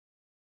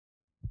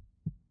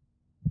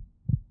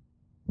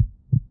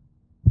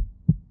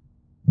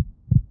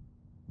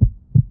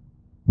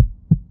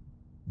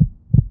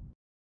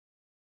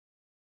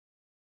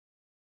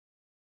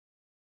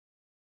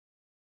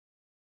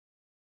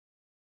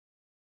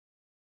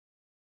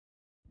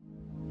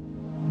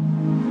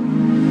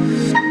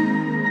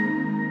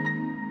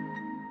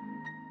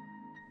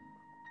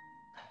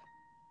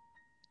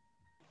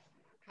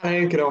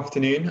Hello, good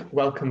afternoon.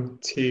 Welcome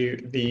to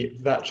the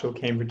virtual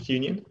Cambridge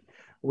Union.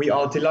 We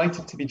are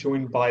delighted to be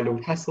joined by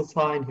Lord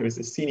Heseltine, who is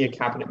a senior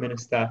cabinet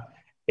minister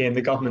in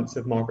the governments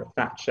of Margaret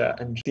Thatcher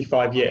and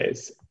 55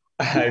 years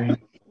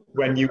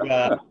when you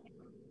were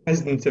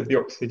president of the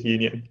Oxford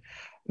Union.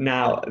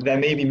 Now, there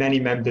may be many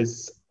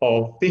members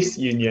of this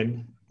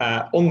union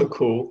on the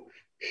call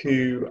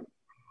who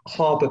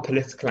harbour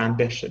political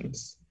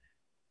ambitions.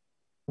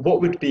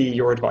 What would be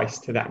your advice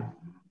to them?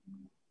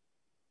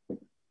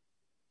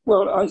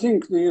 Well, I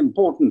think the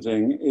important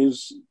thing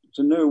is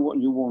to know what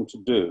you want to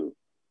do.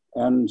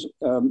 And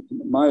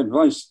my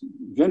advice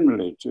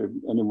generally to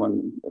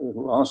anyone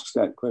who asks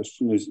that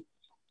question is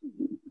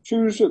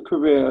choose a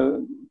career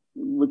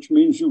which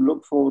means you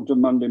look forward to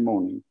Monday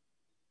morning.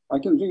 I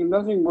can think of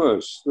nothing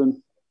worse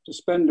than to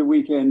spend a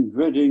weekend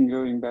dreading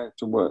going back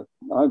to work.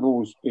 I've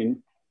always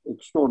been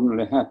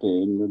extraordinarily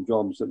happy in the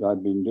jobs that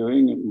I've been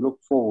doing and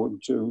look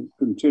forward to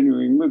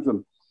continuing with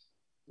them.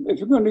 If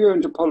you're going to go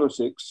into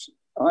politics,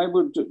 I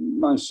would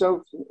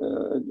myself,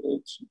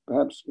 it's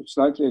perhaps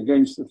slightly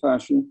against the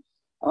fashion,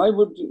 I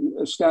would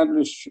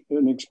establish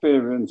an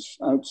experience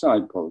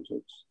outside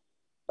politics,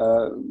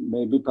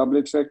 maybe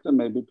public sector,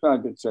 maybe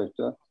private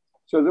sector,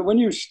 so that when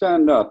you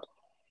stand up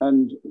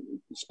and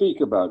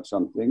speak about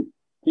something,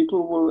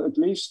 people will at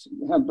least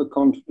have the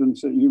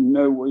confidence that you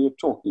know what you're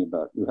talking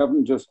about. You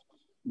haven't just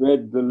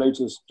read the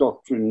latest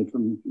doctrine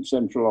from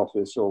central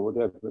office or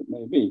whatever it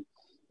may be.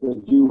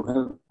 That you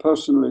have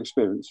personal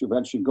experience, you've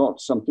actually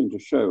got something to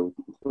show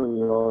for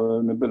your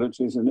own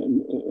abilities and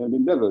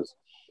endeavours.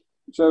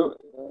 So,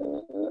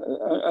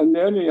 and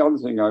the only other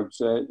thing I would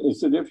say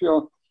is that if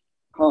you're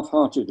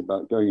half-hearted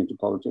about going into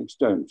politics,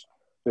 don't,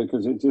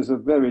 because it is a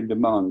very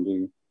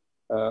demanding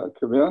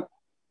career.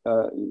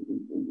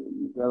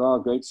 There are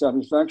great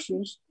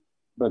satisfactions,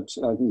 but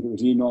I think it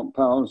was Enoch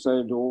Powell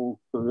said all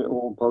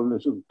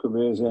political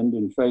careers end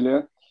in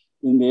failure.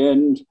 In the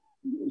end,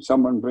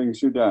 someone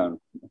brings you down.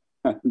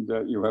 And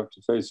you have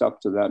to face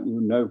up to that.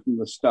 You know from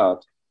the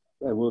start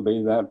there will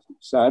be that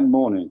sad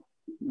morning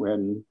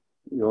when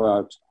you're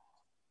out.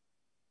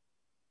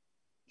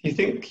 Do you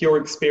think your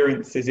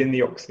experiences in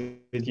the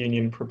Oxford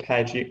Union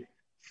prepared you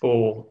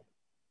for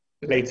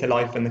later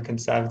life in the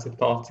Conservative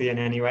Party in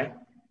any way?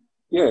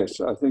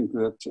 Yes, I think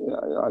that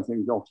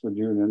Oxford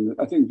Union,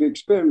 I think the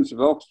experience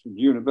of Oxford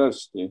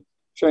University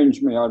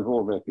changed me out of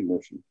all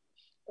recognition.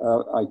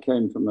 I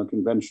came from a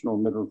conventional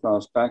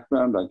middle-class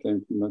background. I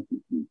came from a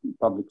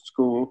public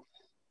school,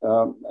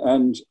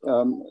 and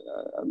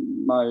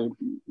my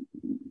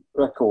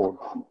record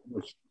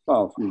was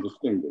far from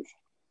distinguished.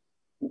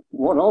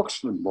 What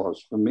Oxford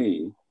was for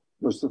me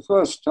was the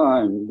first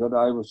time that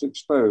I was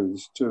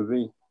exposed to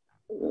the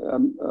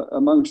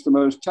amongst the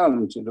most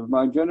talented of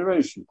my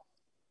generation.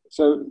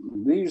 So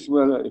these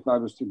were, if I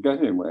was to get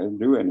anywhere and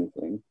do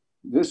anything,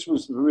 this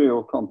was the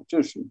real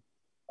competition.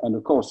 And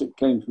of course, it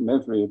came from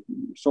every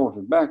sort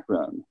of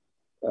background.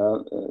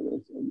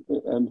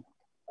 And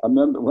I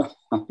remember when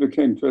I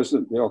became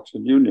president of the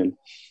Oxford Union,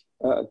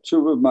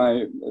 two of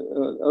my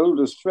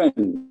oldest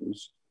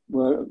friends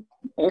were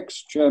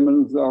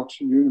ex-chairmen of the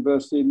Oxford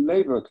University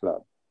Labour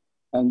Club.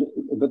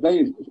 But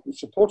they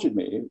supported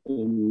me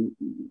in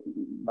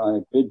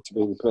my bid to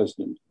be the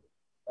president.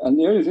 And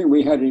the only thing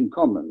we had in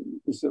common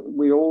is that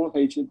we all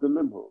hated the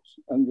Liberals,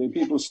 and the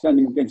people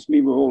standing against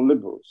me were all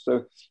Liberals.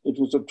 So it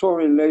was a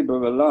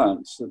Tory-Labour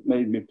alliance that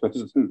made me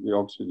president of the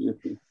Oxford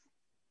Union.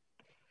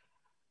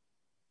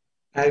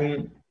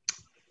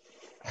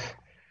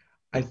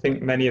 I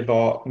think many of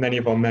our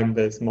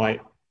members might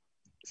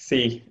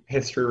see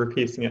history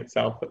repeating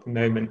itself at the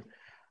moment.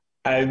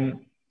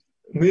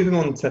 Moving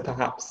on to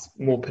perhaps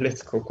more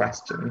political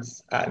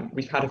questions,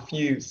 we've had a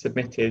few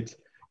submitted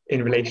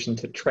in relation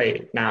to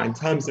trade. Now, in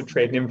terms of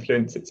trade and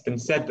influence, it's been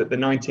said that the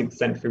 19th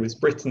century was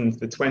Britain's,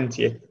 the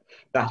 20th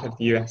that of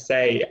the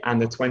USA,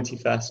 and the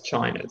 21st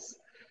China's.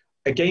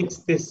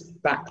 Against this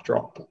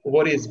backdrop,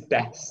 what is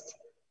best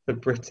for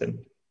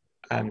Britain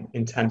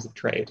in terms of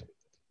trade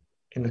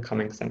in the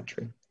coming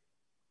century?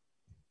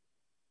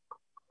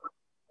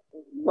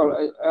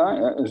 Well,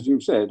 as you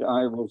said,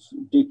 I was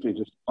deeply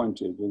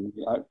disappointed in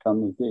the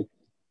outcome of the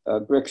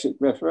Brexit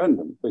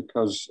referendum,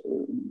 because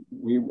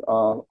we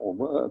are or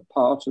were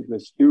part of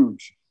this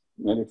huge,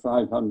 nearly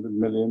 500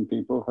 million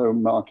people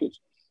home market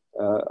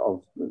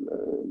of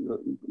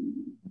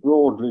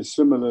broadly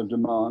similar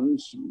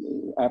demands,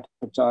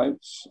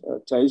 appetites,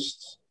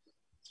 tastes.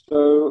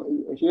 So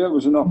here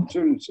was an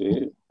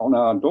opportunity on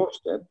our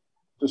doorstep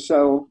to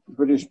sell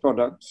British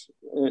products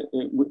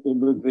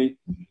with the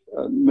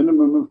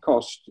minimum of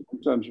cost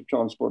in terms of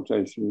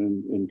transportation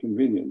and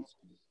inconvenience.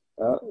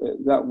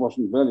 That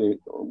wasn't really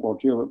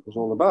what Europe was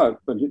all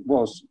about, but it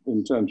was,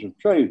 in terms of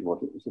trade,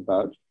 what it was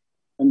about.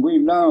 And we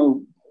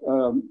now,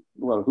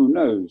 well, who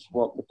knows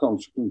what the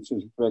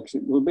consequences of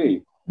Brexit will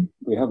be.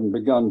 We haven't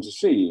begun to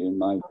see, in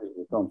my view,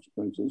 the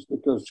consequences,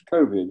 because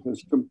COVID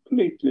has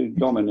completely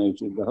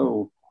dominated the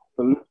whole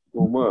political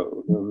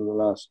world over the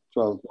last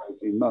 12 to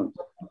 18 months.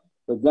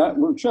 But that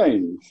will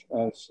change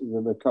as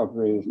the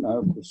recovery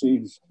now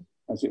proceeds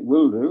as it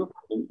will do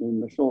in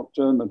the short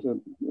term at a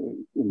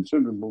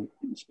considerable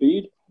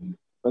speed.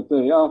 But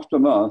the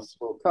aftermath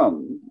will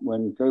come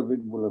when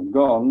COVID will have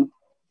gone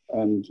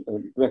and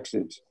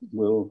Brexit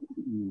will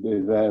be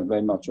there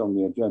very much on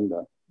the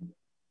agenda.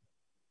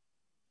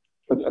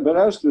 But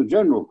as to the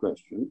general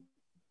question,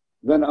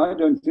 then I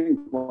don't think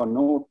one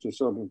ought to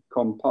sort of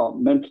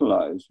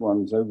compartmentalize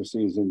one's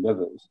overseas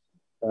endeavors.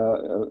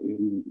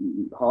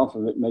 Half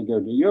of it may go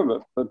to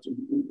Europe, but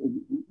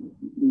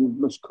you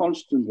must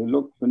constantly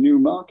look for new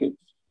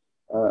markets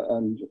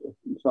and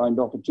find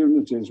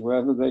opportunities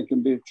wherever they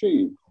can be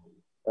achieved.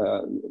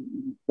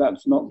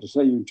 That's not to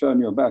say you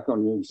turn your back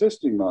on your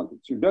existing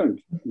markets. You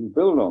don't. You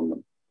build on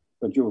them.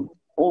 But you're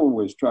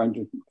always trying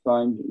to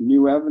find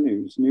new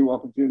avenues, new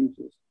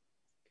opportunities.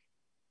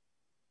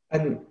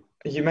 And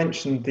you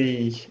mentioned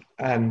the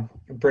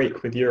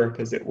break with Europe,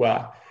 as it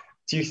were.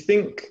 Do you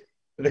think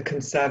the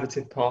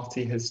Conservative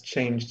Party has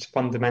changed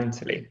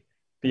fundamentally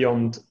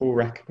beyond all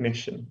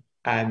recognition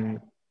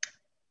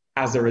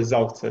as a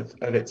result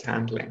of its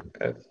handling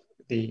of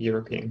the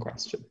European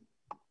question?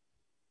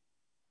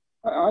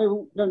 I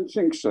don't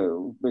think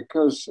so,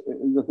 because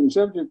the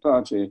Conservative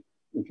Party,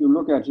 if you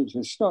look at it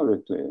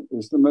historically,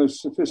 is the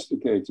most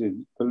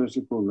sophisticated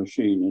political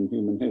machine in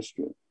human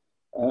history.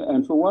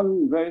 And for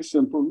one very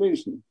simple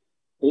reason.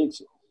 It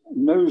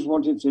knows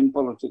what it's in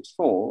politics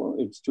for.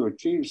 It's to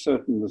achieve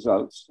certain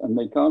results, and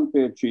they can't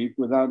be achieved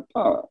without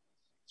power.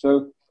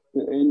 So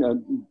in a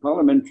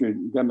parliamentary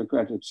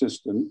democratic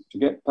system, to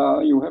get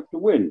power, you have to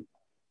win.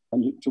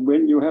 And to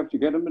win, you have to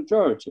get a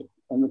majority.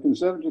 And the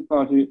Conservative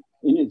Party,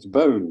 in its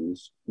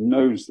bones,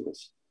 knows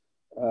this.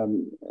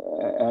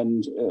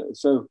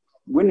 So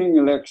winning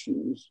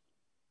elections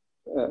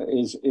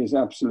is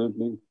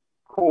absolutely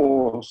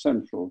core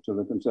central to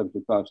the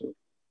Conservative Party.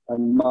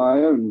 And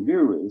my own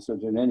view is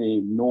that in any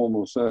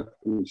normal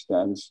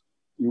circumstance,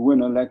 you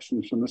win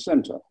elections from the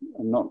centre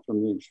and not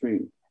from the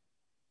extreme.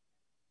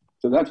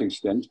 To that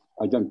extent,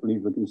 I don't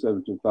believe the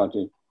Conservative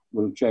Party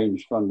will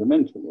change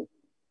fundamentally.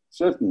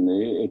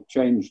 Certainly,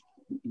 it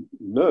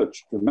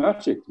lurched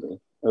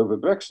dramatically over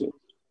Brexit,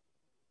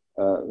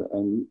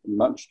 and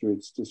much to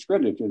its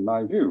discredit, in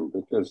my view,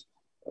 because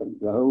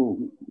the whole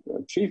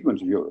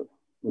achievement of Europe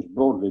was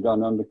broadly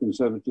done under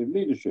Conservative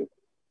leadership.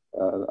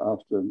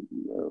 After,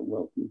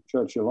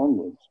 Churchill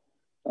onwards.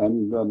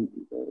 And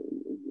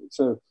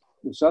so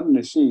to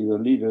suddenly see the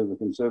leader of the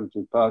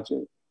Conservative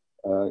Party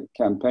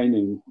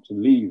campaigning to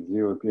leave the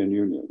European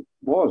Union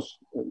was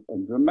a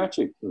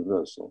dramatic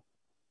reversal.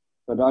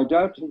 But I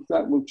doubt if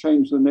that will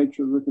change the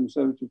nature of the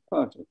Conservative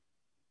Party.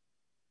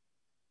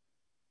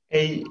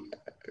 A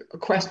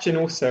question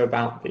also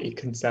about the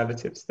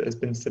Conservatives that has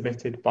been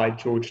submitted by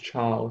George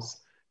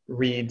Charles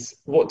reads,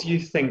 what do you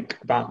think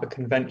about the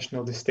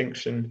conventional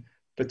distinction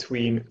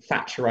between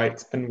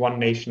Thatcherite and One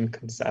Nation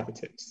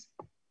Conservatives?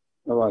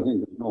 Oh, I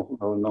think it's an awful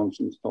lot of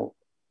nonsense talk.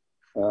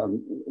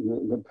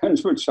 It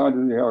depends which side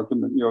of the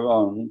argument you're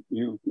on.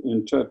 You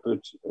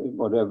interpret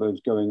whatever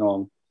is going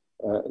on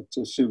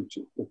to suit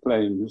the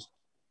claims.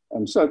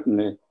 And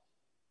certainly,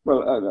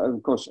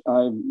 of course,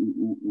 I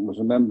was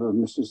a member of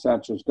Mrs.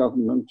 Thatcher's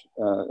government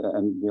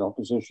and the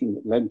opposition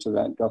that led to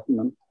that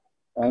government.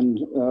 And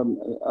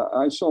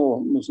I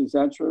saw Mrs.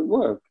 Thatcher at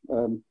work.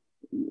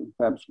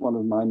 Perhaps one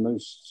of my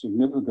most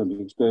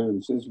significant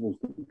experiences was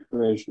the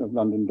creation of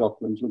London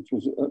Docklands, which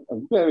was a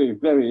very,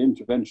 very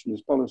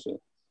interventionist policy.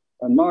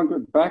 And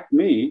Margaret backed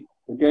me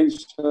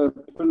against her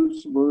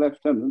principal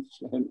lieutenants,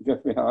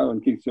 Geoffrey Howe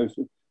and Keith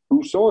Joseph,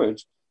 who saw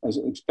it as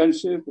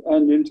expensive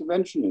and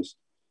interventionist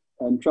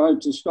and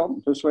tried to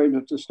persuade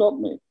her to stop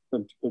me,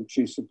 but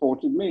she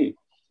supported me.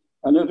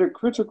 And at a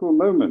critical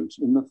moment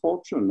in the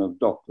fortune of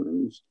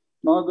Docklands,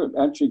 Margaret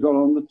actually got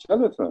on the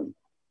telephone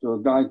to a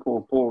guy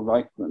called Paul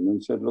Reichman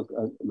and said, look,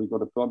 we've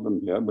got a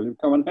problem here, will you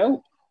come and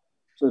help?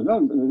 So there's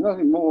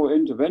nothing more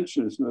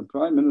interventionist than the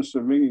Prime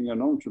Minister ringing an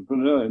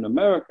entrepreneur in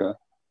America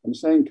and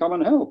saying, come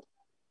and help.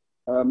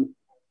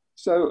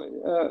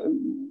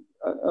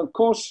 Of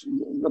course,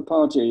 the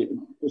party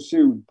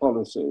pursued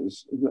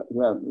policies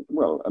that,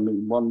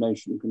 One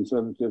Nation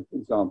Conservative, for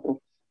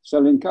example,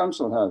 selling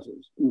council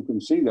houses. You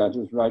can see that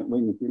as right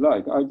wing if you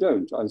like. I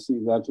don't. I see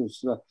that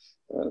as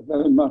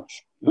very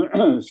much,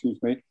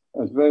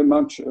 as very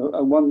much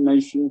a one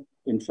nation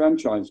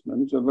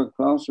enfranchisement of a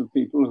class of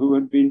people who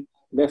had been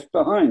left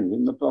behind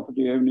in the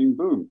property owning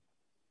boom.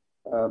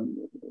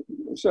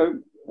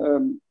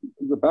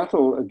 The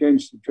battle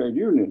against the trade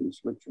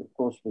unions, which of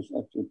course was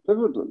actually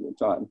pivotal at the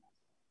time,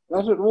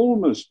 that had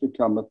almost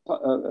become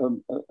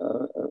an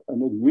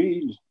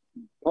agreed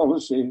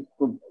policy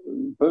for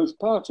both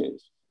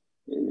parties.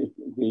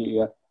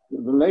 The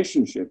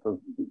relationship of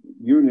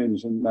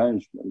unions and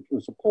management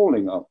was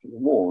appalling after the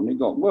war, and it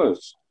got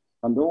worse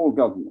under all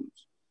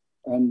governments.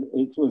 And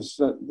it was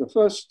the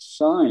first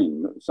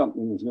sign that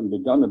something was going to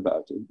be done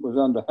about it was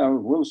under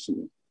Harold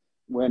Wilson,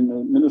 when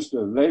the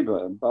Minister of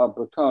Labour,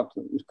 Barbara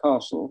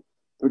Castle,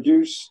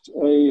 produced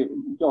a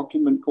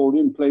document called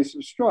In Place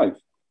of Strife.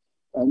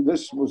 And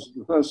this was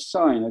the first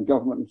sign a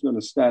government was going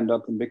to stand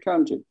up and be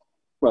counted.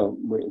 well,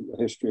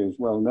 history is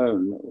well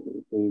known.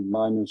 The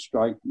miners'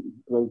 strike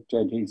broke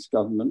Ted Heath's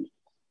government,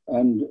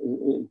 and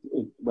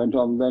it went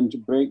on then to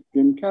break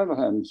Jim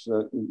Callaghan's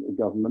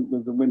government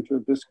with the Winter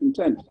of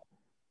Discontent.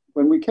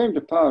 When we came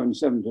to power in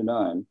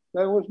 '79,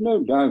 there was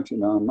no doubt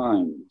in our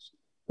minds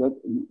that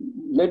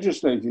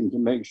legislating to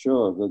make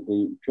sure that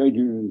the trade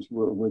unions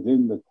were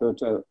within the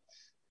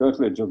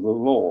curtilage of the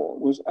law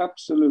was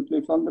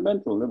absolutely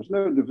fundamental. There was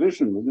no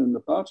division within the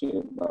party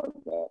about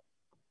that.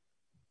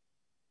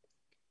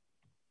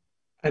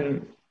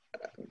 And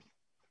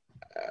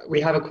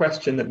we have a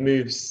question that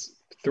moves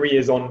 3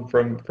 years on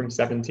from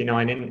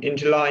 '79. In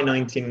July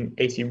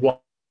 1981,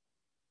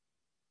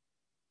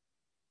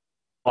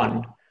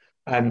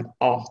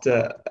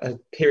 after a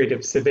period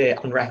of severe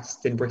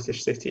unrest in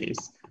British cities,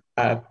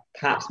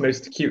 perhaps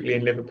most acutely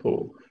in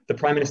Liverpool, the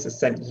Prime Minister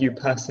sent you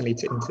personally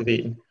to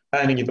intervene,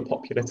 earning you the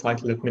popular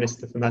title of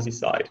Minister for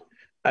Merseyside.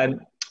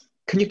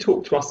 Can you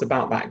talk to us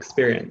about that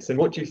experience, and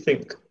what do you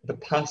think the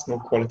personal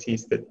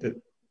qualities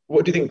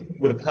what do you think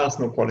were the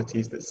personal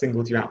qualities that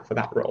singled you out for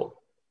that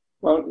role?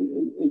 Well,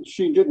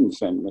 she didn't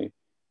send me.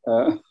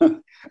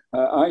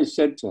 I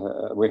said to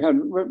her, we had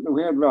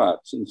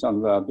riots in some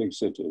of our big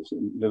cities,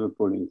 in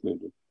Liverpool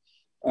included.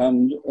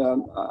 And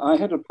I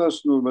had a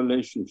personal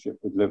relationship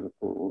with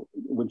Liverpool,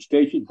 which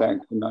dated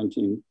back to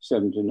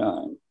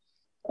 1979.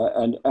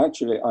 And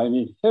actually, I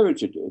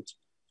inherited it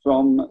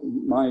from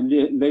my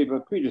Labour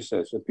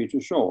predecessor,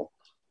 Peter Shaw.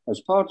 As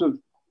part of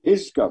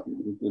his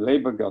government, the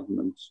Labour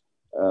government's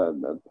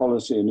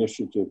policy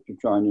initiative to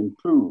try and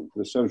improve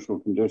the social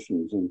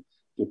conditions in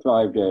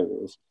deprived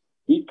areas,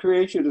 he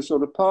created a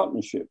sort of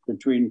partnership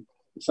between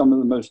some of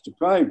the most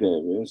deprived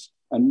areas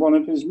and one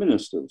of his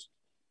ministers.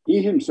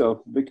 He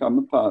himself had become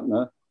a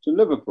partner to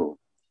Liverpool.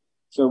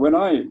 So when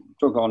I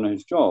took on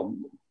his job,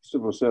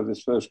 civil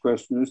service first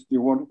question is, do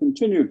you want to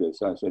continue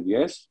this? I said,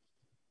 yes.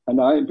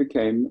 And I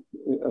became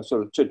a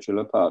sort of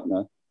titular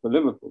partner for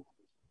Liverpool.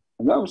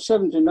 And that was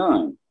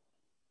 '79.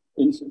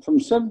 From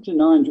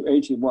 '79 to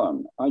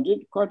 '81, I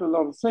did quite a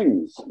lot of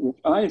things which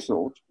I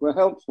thought were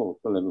helpful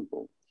for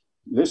Liverpool.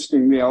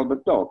 Listing the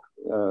Albert Dock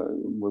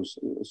was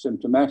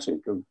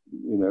symptomatic of,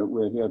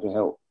 we're here to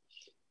help.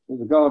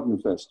 The Garden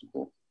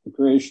Festival, the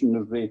creation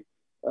of the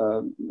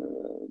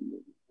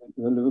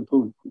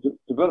Liverpool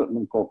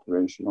Development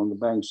Corporation on the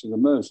banks of the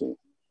Mersey.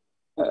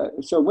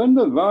 So when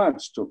the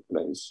riots took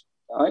place,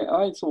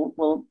 I thought,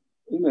 well,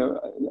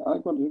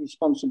 I've got a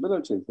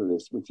responsibility for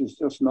this, which is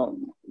just not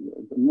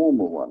the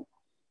normal one.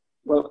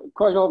 Well,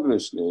 quite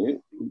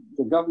obviously,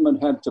 the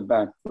government had to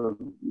back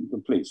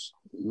the police.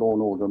 Law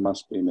and order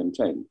must be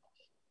maintained.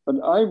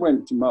 But I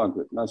went to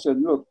Margaret and I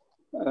said, look,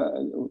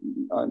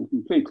 I'm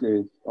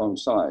completely on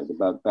side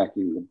about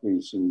backing the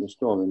police and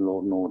restoring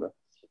law and order.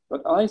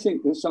 But I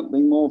think there's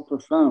something more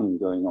profound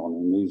going on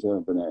in these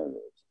urban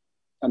areas.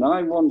 And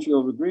I want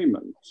your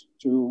agreement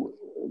to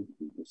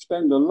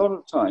spend a lot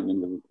of time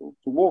in Liverpool,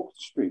 to walk the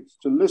streets,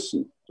 to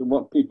listen to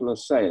what people are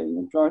saying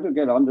and try to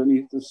get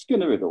underneath the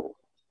skin of it all.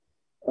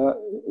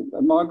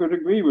 Margaret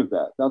agreed with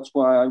that. That's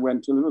why I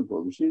went to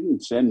Liverpool. She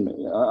didn't send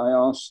me. I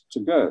asked to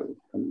go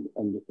and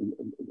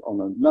on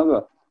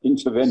another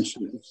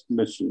interventionist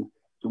mission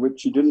to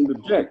which she didn't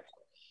object.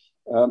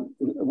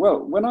 Well,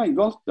 when I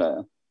got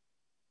there,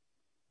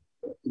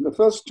 the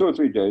first 2 or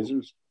 3 days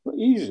were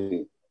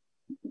easy.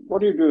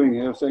 What are you doing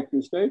here, Secretary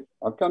of State?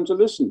 I've come to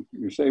listen.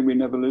 You say we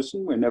never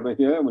listen, we're never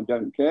here, we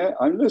don't care.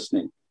 I'm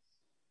listening.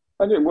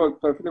 And it worked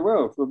perfectly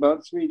well for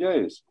about 3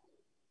 days.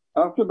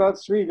 After about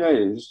 3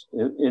 days,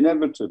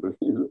 inevitably,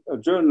 a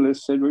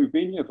journalist said, we've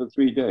been here for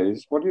 3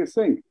 days. What do you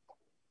think?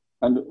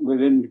 And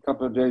within a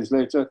couple of days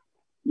later,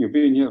 you've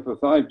been here for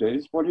 5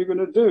 days. What are you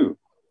going to do?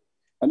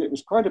 And it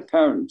was quite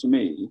apparent to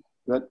me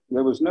that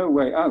there was no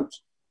way out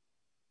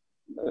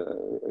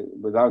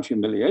without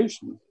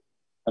humiliation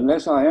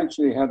unless I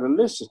actually had a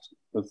list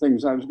of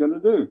things I was going to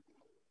do.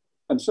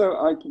 And so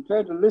I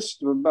prepared a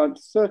list of about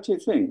 30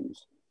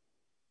 things.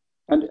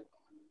 And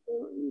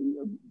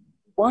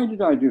why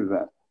did I do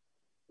that?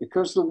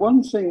 Because the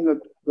one thing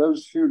that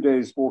those few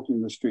days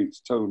walking the streets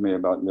told me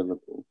about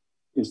Liverpool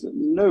is that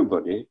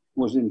nobody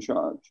was in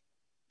charge.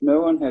 No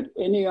one had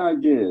any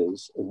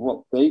ideas of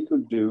what they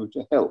could do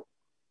to help.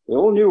 They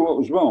all knew what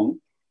was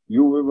wrong.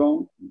 You were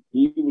wrong,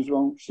 he was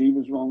wrong, she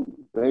was wrong,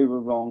 they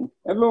were wrong,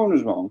 everyone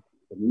was wrong,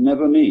 but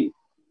never me.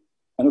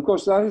 And of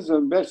course, that is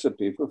a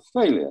recipe for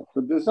failure,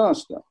 for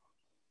disaster.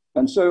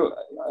 And so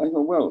I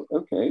thought, well,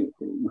 okay,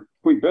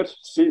 we better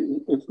see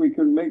if we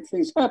can make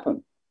things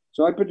happen.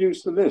 So I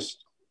produced the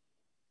list.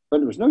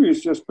 But it was no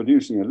use just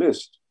producing a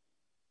list.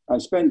 I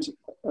spent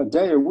a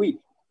day a week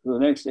for the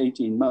next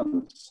 18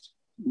 months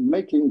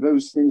making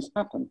those things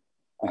happen.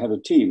 I had a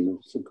team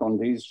of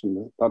secondees from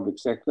the public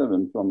sector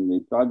and from the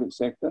private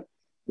sector.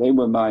 They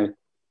were my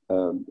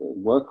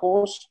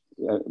workhorse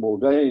all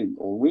day,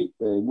 all week.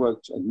 They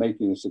worked at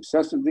making a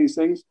success of these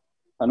things.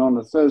 And on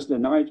a Thursday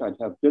night,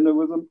 I'd have dinner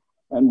with them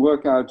and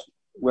work out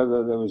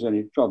whether there was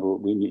any trouble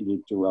we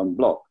needed to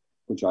unblock,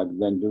 which I'd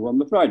then do on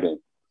the Friday.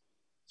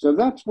 So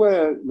that's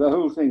where the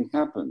whole thing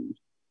happened.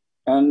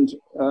 And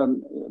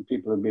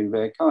people have been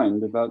very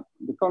kind about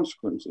the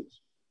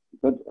consequences.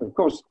 But of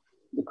course,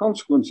 the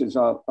consequences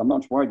are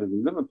much wider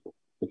than Liverpool.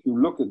 If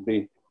you look at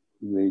the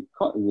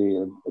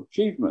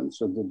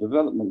achievements of the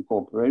Development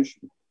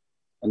Corporation,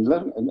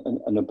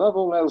 and above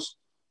all else,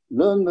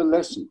 learn the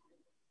lesson.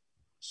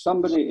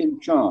 Somebody in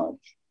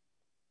charge,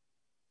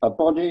 a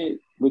body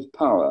with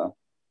power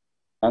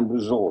and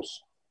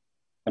resource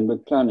and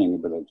with planning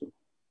ability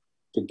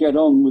to get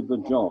on with the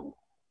job,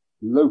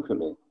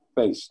 locally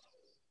based.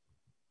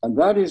 And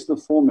that is the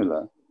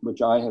formula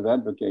which I have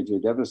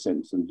advocated ever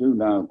since and do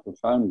now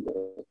profoundly,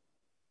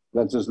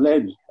 that has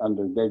led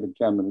under David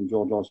Cameron and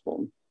George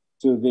Osborne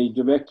to the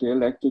directly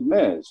elected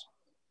mayors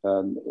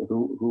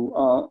who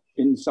are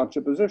in such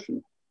a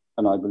position,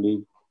 and I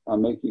believe are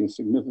making a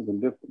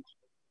significant difference.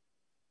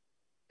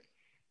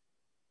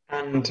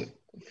 And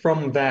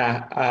from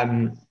there,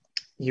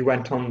 you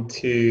went on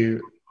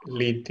to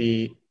lead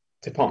the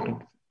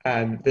department,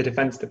 the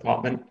Defence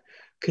Department.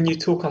 Can you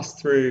talk us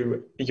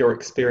through your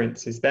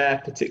experiences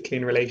there, particularly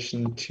in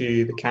relation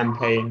to the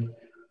campaign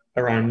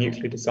around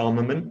nuclear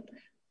disarmament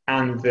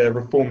and the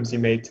reforms you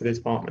made to the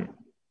department?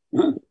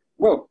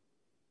 Well,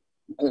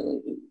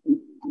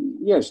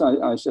 yes,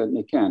 I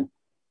certainly can.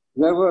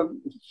 There were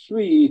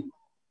three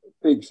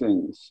big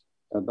things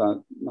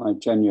about my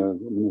tenure of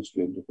the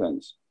Ministry of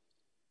Defence.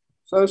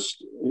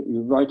 First,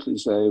 you rightly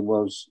say,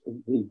 was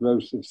the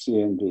growth of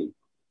CND.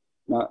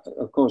 Now,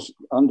 of course,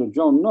 under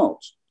John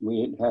Knott,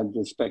 we had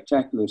the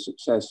spectacular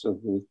success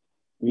of the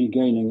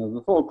regaining of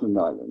the Falkland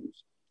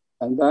Islands,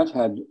 and that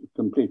had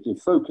completely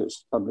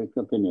focused public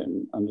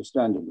opinion,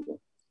 understandably.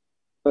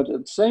 But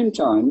at the same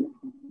time,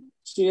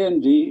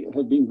 CND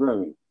had been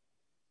growing.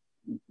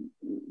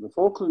 The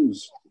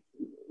Falklands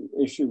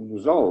issue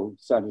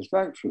resolved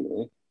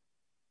satisfactorily.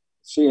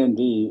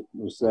 CND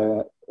was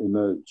there,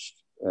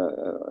 emerged,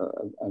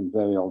 and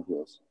very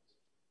obvious.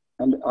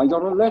 And I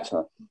got a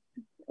letter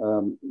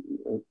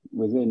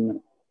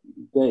within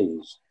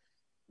days.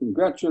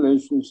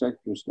 Congratulations,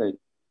 Secretary of State.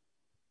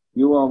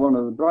 You are one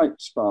of the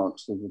bright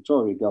sparks of the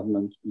Tory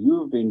government.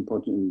 You've been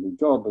put in the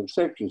job of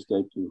Secretary of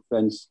State to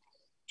Defence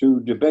to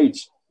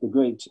debate the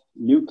great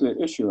nuclear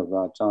issue of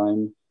our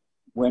time.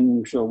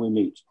 When shall we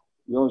meet?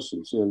 Yours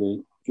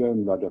sincerely,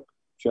 Joan Ruddock,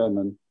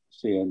 Chairman,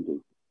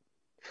 CND.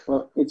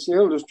 Well, it's the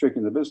oldest trick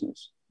in the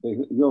business.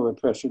 You're a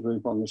pressure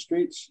group on the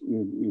streets.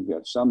 You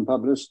get some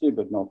publicity,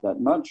 but not that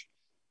much.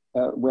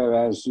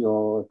 Whereas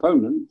your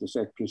opponent, the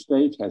Secretary of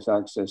State, has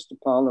access to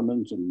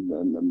Parliament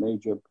and the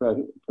major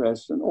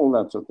press and all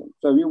that sort of thing.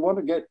 So you want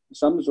to get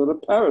some sort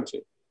of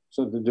parity.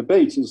 So the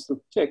debate is the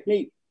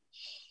technique.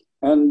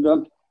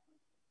 And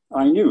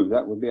I knew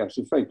that would be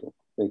absolutely fatal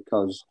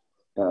because,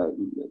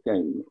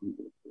 again,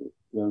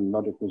 Joan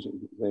Ruddock was a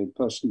very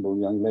personable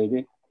young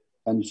lady,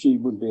 and she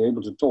would be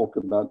able to talk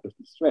about the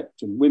threat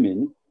to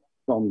women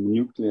from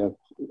nuclear,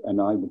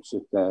 and I would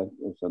sit there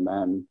as a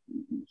man,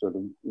 sort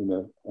of,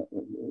 more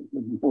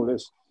or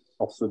less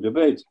off the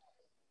debate.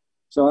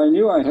 So I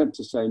knew I had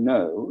to say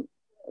no,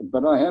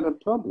 but I had a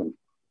problem.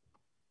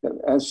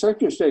 As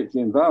Secretary of State for the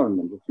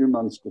Environment a few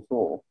months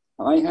before,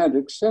 I had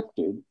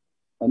accepted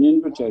an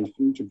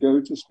invitation to go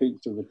to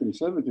speak to the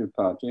Conservative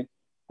Party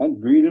at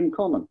Greenham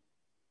Common.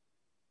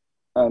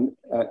 And,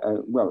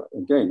 well,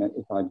 again,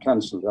 if I'd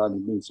cancelled, I'd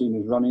have been seen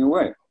as running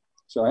away.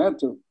 So I had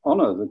to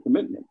honour the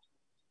commitment.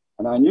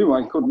 And I knew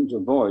I couldn't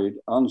avoid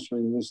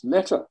answering this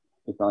letter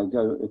if I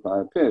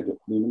appeared at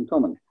Greenham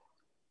Common.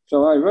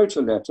 So I wrote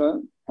a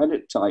letter, had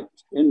it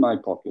typed in my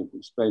pocket,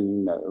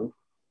 explaining no,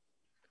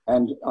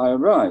 and I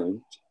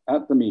arrived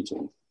at the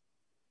meeting,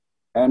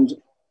 and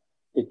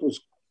it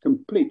was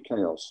complete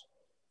chaos.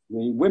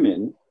 The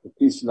women, the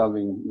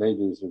peace-loving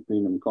ladies of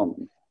Greenham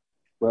Common,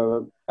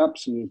 were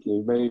absolutely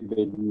a very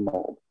big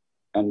mob,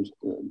 and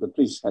the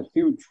police had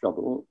huge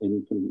trouble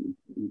in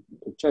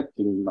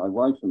protecting my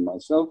wife and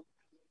myself.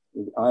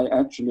 I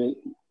actually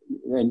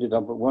ended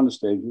up at one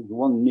stage with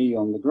one knee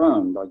on the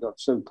ground. I got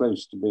so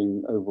close to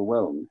being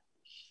overwhelmed.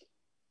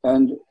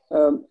 And,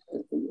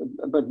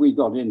 but we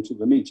got into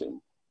the meeting.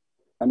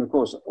 And of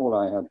course, all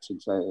I had to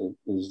say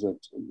is that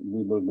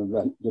we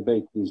will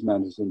debate these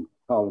matters in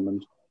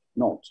Parliament,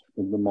 not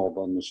with the mob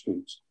on the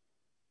streets.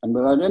 And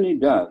without any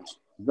doubt,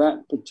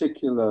 that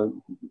particular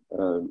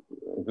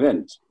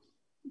event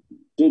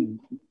did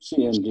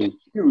CND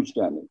huge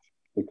damage,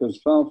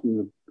 because far from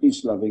the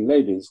peace-loving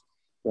ladies,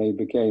 they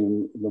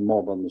became the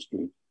mob on the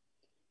street.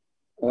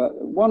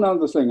 One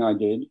other thing I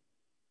did,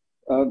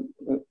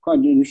 quite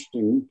an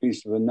interesting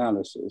piece of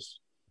analysis.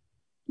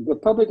 The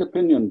public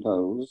opinion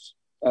polls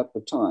at the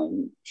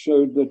time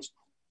showed that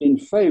in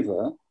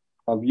favour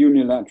of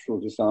unilateral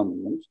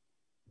disarmament,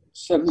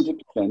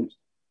 70%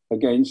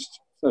 against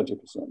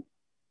 30%.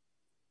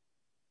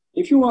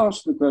 If you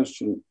ask the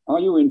question, are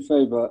you in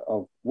favour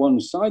of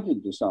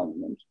one-sided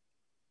disarmament,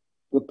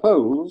 the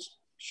polls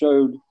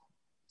showed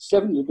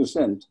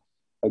 70%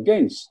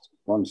 against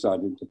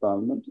one-sided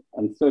disarmament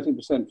and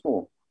 30%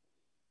 for.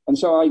 And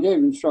so I gave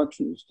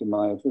instructions to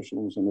my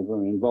officials and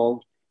everyone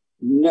involved,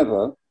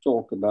 never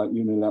talk about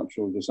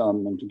unilateral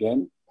disarmament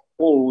again.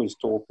 always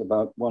talked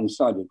about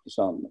one-sided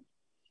disarmament.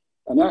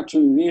 And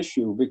actually, the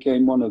issue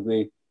became one of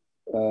the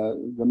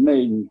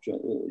main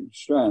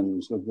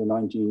strands of the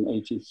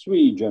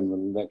 1983 general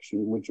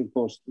election, which, of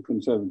course, the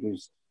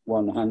Conservatives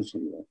won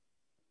handsomely.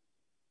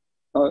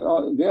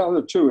 The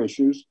other two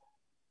issues,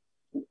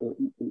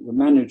 the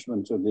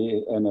management of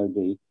the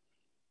MOD,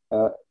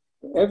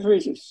 every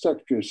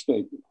Secretary of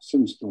State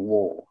since the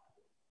war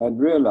had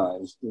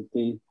realized that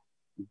the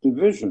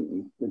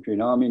division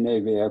between Army,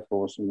 Navy, Air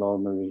Force, and Royal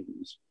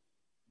Marines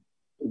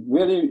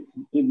really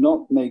did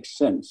not make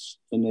sense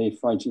in a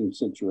fighting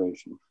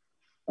situation.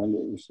 And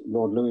it was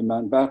Lord Louis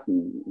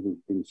Mountbatten,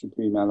 who'd been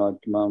Supreme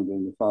Allied Commander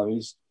in the Far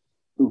East,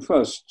 who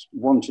first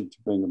wanted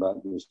to bring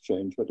about this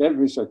change, but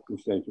every Secretary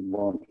of State had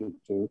wanted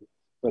to.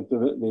 But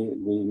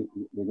the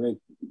great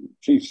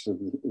chiefs of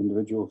the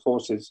individual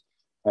forces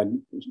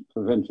had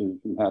prevented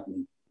it from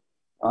happening.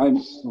 I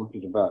thought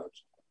it about,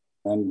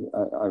 and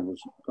I was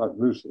quite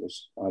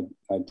ruthless.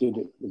 I did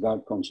it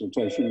without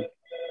consultation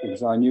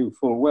because I knew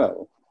full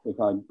well if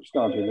I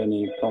started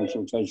any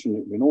consultation,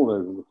 it'd been all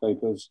over the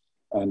papers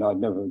and I'd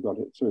never got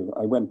it through.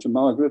 I went to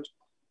Margaret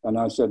and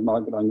I said,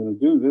 Margaret, I'm going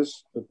to do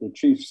this, but the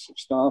chief's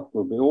staff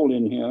will be all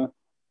in here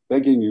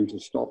begging you to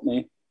stop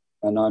me,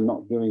 and I'm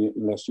not doing it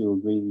unless you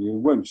agree you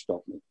won't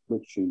stop me,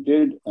 which she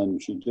did,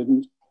 and she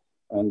didn't.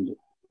 And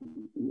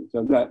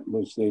so that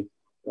was the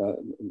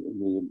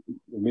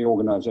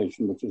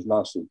reorganization which has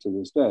lasted to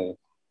this day.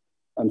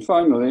 And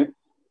finally,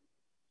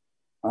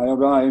 I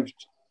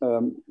arrived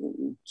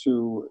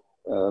to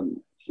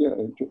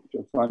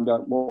find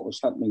out what was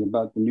happening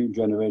about the new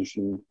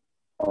generation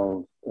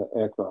of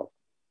aircraft.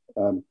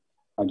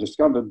 I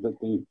discovered that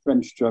the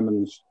French,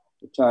 Germans,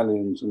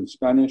 Italians, and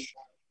Spanish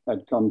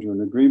had come to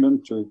an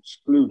agreement to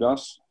exclude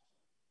us.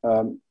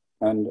 And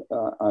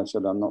I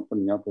said, I'm not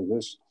putting up with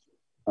this.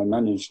 I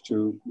managed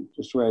to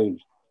persuade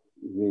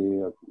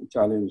the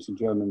Italians, the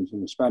Germans,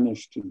 and the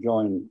Spanish to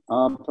join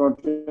our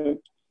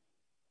project.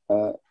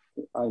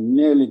 I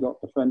nearly got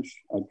the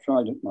French. I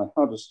tried my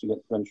hardest to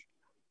get French,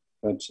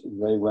 but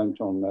they went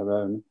on their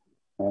own,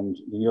 and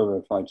the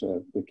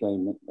Eurofighter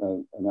became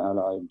an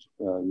allied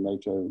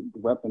NATO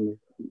weapon of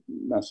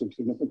massive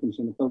significance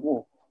in the Cold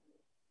War.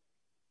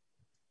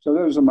 So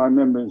those are my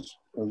memories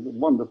of the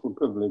wonderful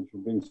privilege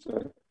of being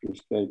Secretary of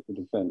State for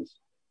Defence.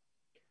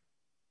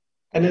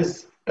 And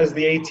as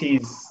the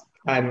 80s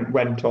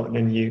went on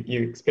and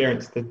you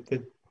experienced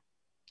the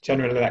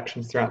general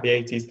elections throughout the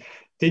 80s,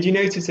 did you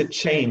notice a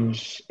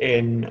change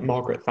in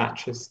Margaret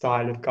Thatcher's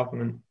style of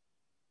government?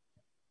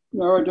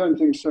 No, I don't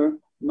think so.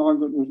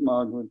 Margaret was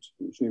Margaret.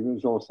 She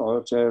was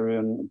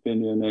authoritarian,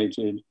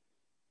 opinionated,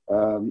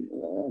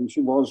 and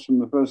she was from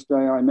the first day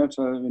I met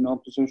her in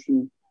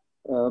opposition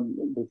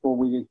before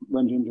we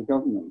went into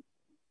government.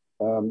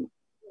 And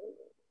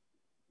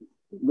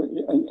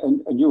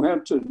you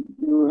had to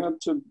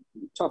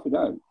tough it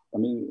out. I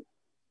mean,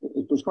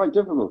 it was quite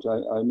difficult.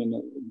 I mean,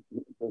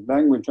 the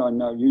language I'm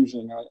now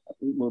using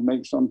will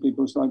make some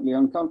people slightly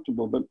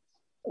uncomfortable, but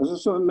as a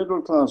sort of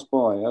middle-class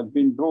boy, I'd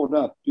been brought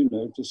up,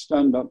 to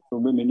stand up for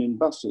women in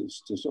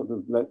buses, to sort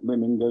of let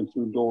women go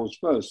through doors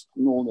first,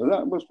 and all that.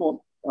 That was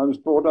what I was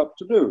brought up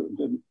to do.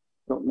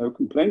 Got no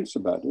complaints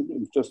about it. It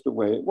was just the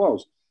way it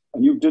was.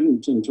 And you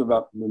didn't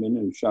interrupt women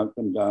and shout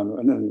them down or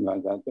anything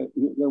like that.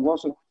 There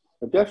was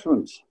a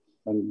deference.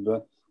 And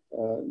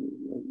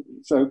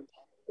so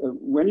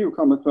when you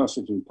come across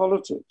it in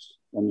politics,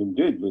 and you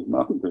did with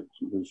Margaret,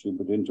 because she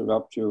would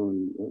interrupt you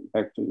and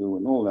hector you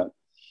and all that,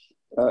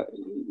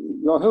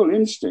 your whole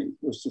instinct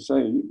was to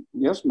say,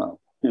 yes, ma'am.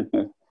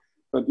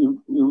 But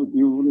you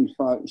wouldn't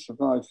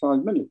survive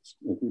 5 minutes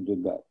if you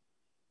did that.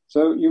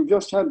 So you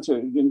just had to,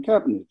 in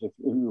cabinet, if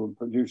you were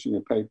producing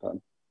a paper,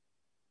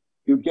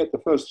 you'd get the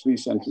first 3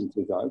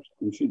 sentences out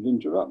and she'd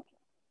interrupt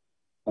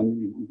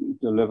and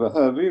deliver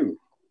her view.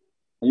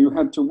 And you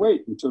had to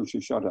wait until she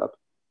shut up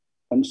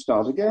and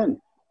start again.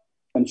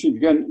 And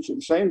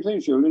same thing,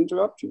 she'll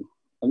interrupt you.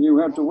 And you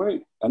had to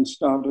wait and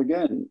start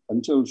again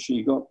until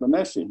she got the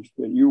message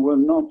that you were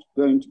not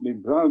going to be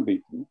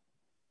browbeaten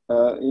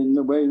in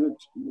the way that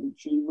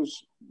she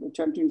was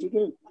attempting to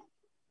do.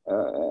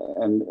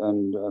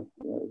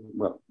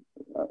 Well,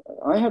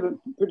 I had a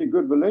pretty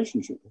good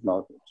relationship with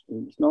Margaret.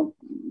 It's not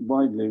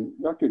widely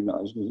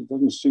recognized because it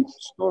doesn't suit the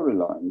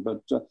storyline,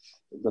 but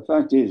the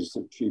fact is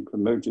that she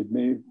promoted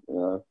me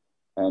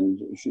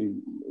and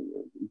she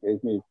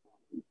gave me,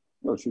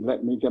 well, she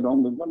let me get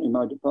on with running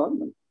my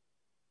department.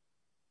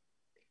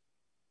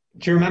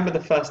 Do you remember the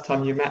first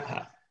time you met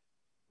her?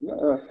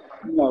 No,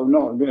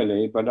 not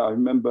really, but I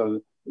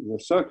remember the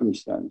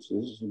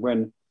circumstances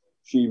when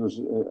she was,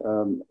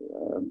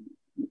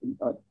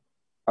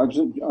 I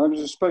was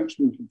a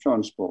spokesman for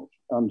transport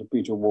under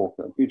Peter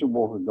Walker. Peter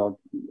Walker got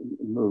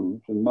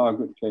moved and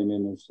Margaret came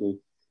in as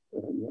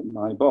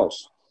my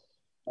boss.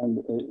 And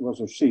it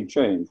was a sea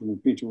change. I mean,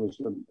 Peter was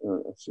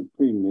a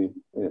supremely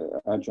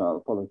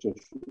agile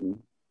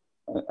politician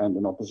and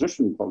an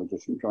opposition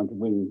politician trying to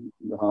win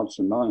the hearts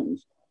and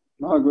minds.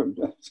 Margaret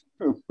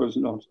was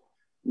not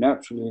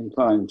naturally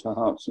inclined to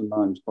hearts and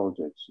minds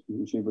politics.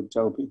 And she would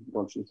tell people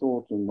what she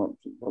thought and what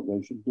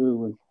they should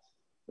do,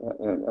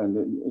 and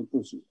it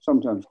was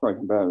sometimes quite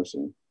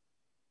embarrassing.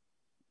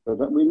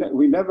 But we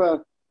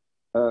never,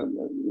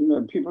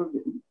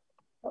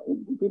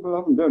 people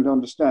often don't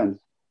understand.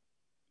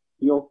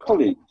 Your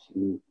colleagues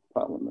in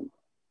Parliament,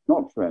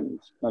 not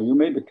friends. Now you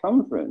may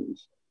become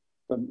friends,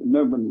 but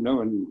no one.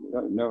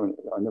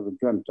 I never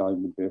dreamt I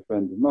would be a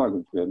friend of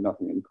Margaret's. We had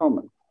nothing in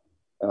common.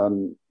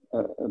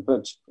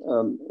 But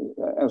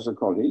as a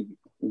colleague,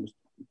 it was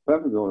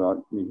perfectly all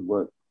right for me to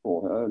work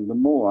for her. And the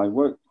more I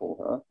worked for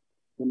her,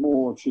 the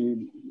more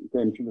she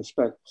came to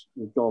respect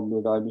the job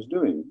that I was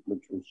doing,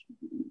 which was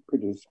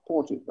pretty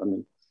supportive. I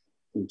mean,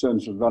 in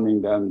terms of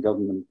running down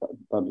government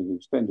public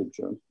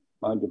expenditure,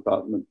 my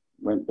department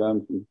went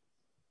down from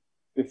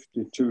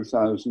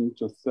 52,000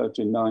 to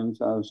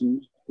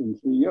 39,000 in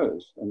 3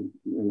 years. And,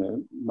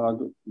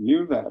 Margaret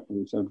knew that.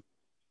 And so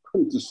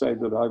couldn't say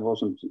that I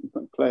wasn't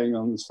playing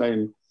on the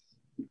same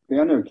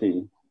piano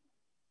key.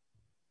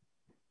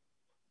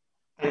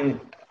 And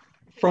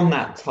from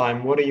that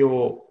time, what are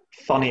your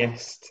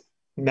funniest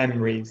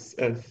memories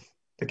of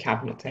the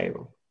cabinet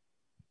table?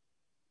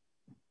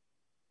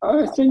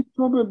 I think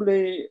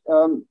probably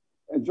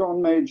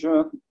John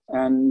Major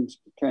and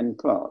Ken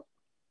Clarke.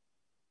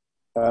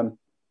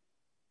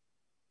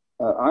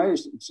 I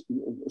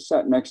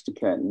sat next to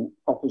Ken,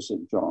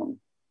 opposite John,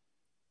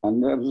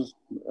 and there was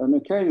an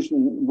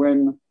occasion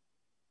when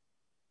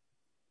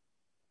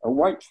a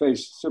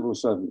white-faced civil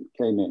servant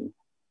came in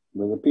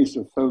with a piece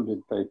of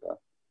folded paper,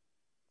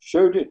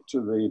 showed it to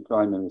the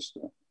Prime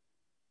Minister,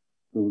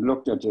 who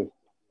looked at it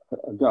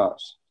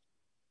aghast,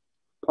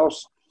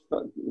 passed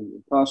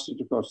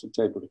it across the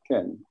table to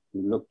Ken,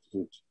 who looked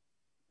at it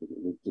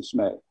with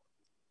dismay.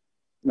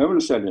 No one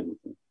said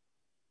anything.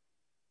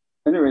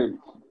 Anyway,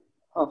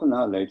 half an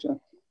hour later,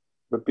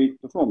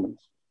 repeat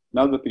performance,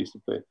 another piece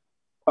of paper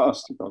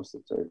passed across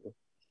the table.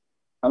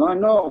 And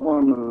I'm not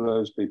one of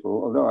those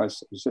people, although I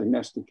was sitting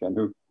next to Ken,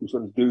 who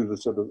sort of do the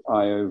sort of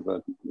eye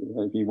over.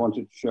 If he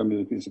wanted to show me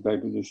the piece of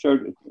paper, he just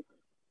showed it to me.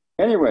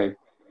 Anyway,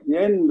 the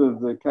end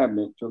of the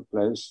cabinet took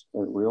place.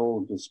 We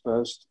all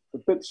dispersed. The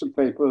bits of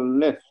paper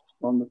left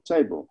on the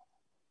table.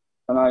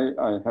 And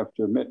I have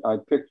to admit, I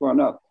picked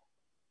one up.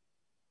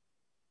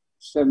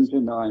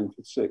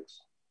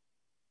 79-6.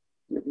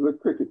 It was a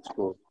cricket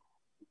score.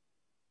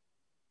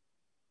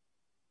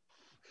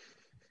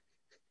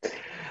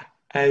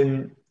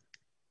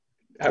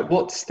 At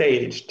what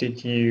stage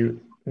did you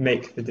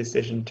make the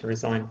decision to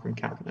resign from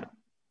cabinet?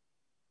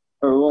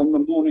 Oh, on the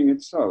morning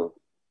itself.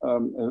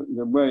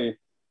 The way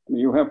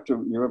you have to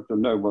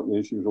know what the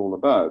issue is all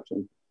about,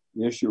 and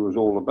the issue was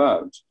all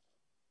about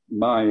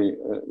my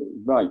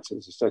right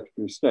as a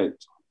Secretary of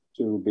State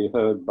to be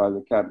heard by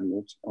the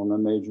cabinet on a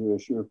major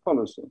issue of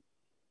policy.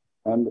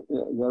 And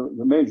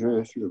the major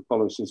issue of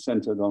policy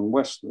centered on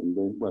Westland,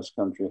 the West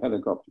Country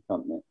Helicopter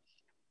Company,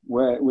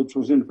 which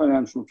was in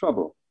financial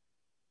trouble.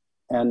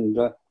 And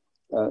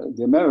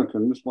the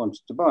Americans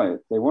wanted to buy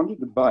it. They wanted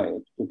to buy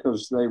it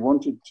because they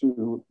wanted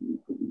to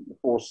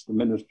force the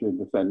Ministry of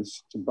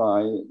Defense to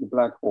buy the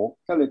Black Hawk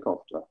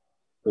helicopter,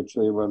 which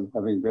they were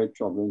having great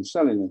trouble in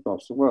selling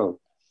across the world.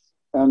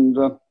 And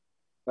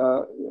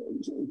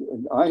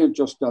I had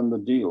just done the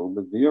deal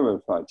with the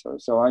Eurofighter,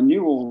 so I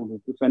knew all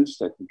the defense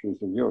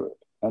secretaries of Europe.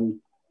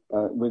 And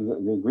with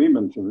the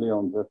agreement of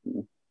Leon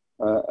Britton,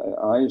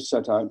 I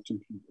set out to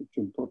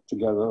put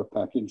together a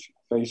package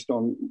based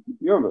on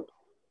Europe,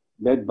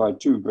 led by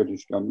two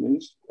British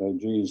companies,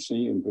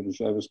 GEC and British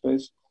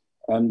Aerospace,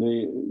 and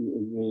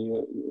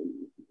the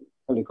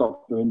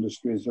helicopter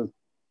industries of,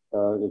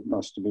 it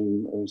must have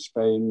been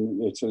Spain,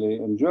 Italy,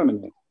 and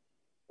Germany.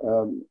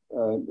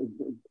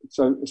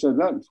 So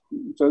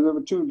there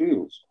were two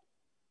deals.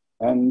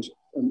 And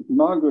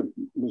Margaret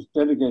was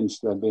dead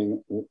against there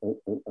being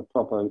a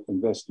proper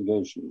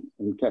investigation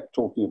and kept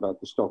talking about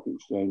the stock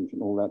exchange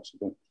and all that sort of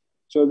thing.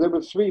 So there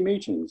were three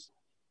meetings.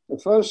 The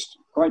first,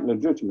 quite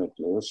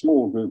legitimately, a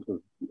small group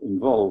of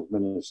involved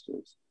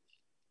ministers,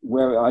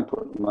 where I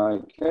put my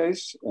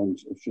case and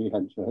she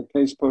had her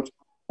case put,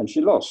 and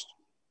she lost.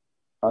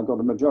 I got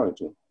a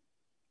majority.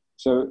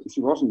 So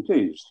she wasn't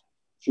pleased.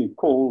 She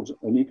called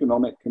an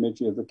economic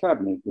committee of the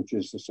cabinet, which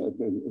is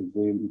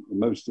the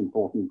most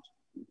important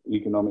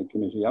economic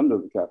committee under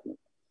the cabinet.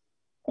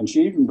 And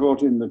she even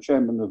brought in the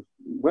chairman of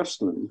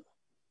Westland,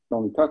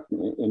 John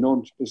Cuckney, in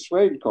order to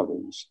persuade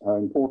colleagues how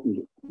important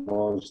it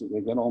was that they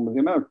get on with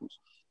the Americans.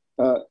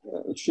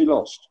 She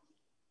lost.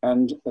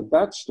 And at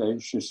that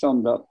stage, she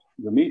summed up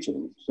the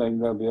meeting, saying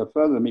there'll be a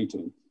further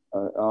meeting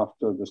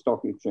after the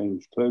stock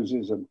exchange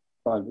closes at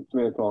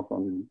 3 o'clock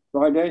on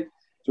Friday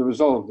to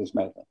resolve this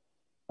matter.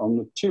 On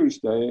the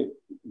Tuesday,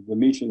 the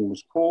meeting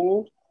was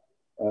called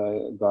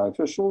by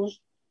officials.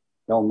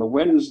 On the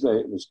Wednesday,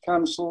 it was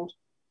cancelled,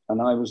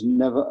 and I was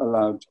never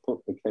allowed to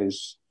put the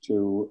case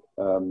to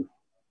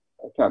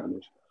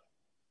cabinet.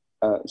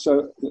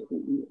 So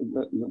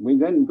we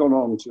then got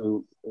on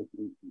to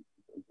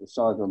the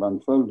saga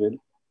unfolded,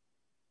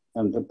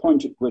 and the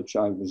point at which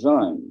I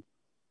resigned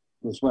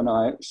was when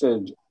I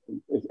said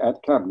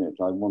at Cabinet,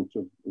 I want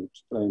to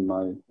explain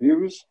my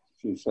views.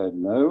 She said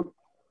no.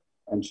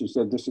 And she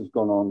said, this has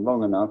gone on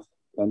long enough.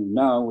 And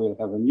now we'll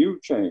have a new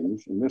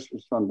change, and this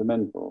was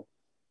fundamental,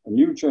 a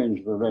new change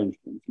of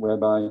arrangements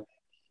whereby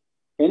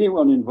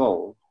anyone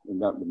involved,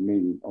 and that would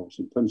mean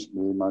obviously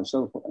principally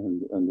myself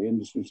and the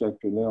Industry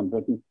Secretary, Leon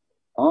Britton,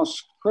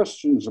 asked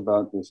questions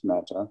about this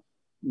matter,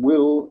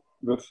 will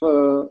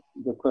refer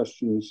the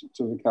questions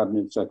to the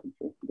Cabinet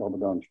Secretary,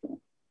 Robert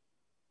Armstrong.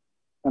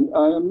 And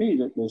I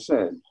immediately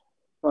said,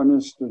 Prime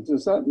Minister,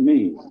 does that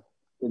mean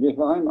that if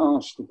I'm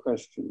asked a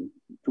question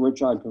to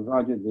which I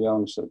provided the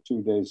answer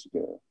 2 days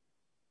ago,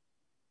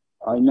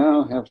 I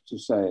now have to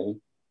say,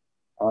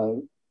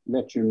 I'll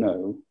let you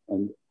know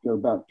and go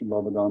back to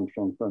Robert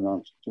Armstrong for an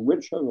answer, to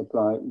which her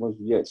reply was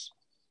yes,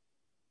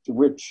 to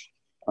which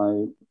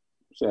I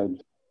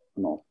said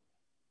no,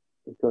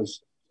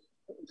 because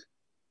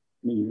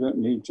you don't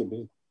need to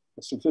be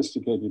a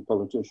sophisticated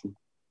politician.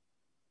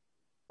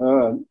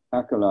 Her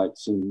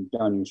acolytes in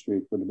Downing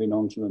Street would have been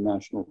onto the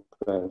national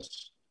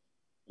press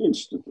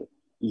instantly.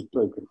 He's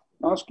broken.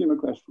 Ask him a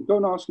question. Go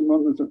and ask him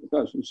one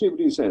question. See what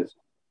he says.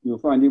 You'll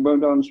find he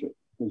won't answer it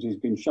because he's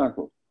been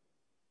shackled.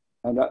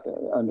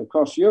 And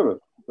across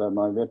Europe, where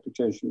my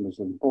reputation was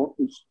of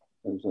importance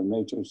as a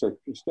NATO Secretary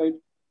of State,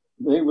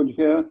 they would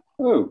hear,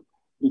 oh,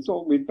 we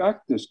thought we'd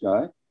backed this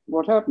guy.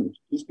 What happened?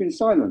 He's been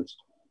silenced.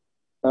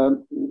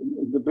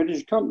 The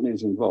British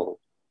companies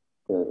involved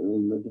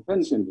in the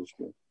defense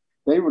industry,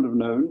 they would have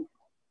known,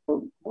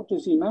 well, what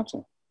does he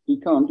matter?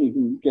 He can't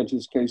even get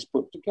his case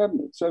put to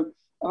Cabinet. So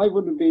I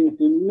would have been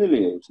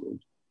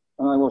humiliated,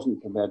 and I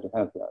wasn't prepared to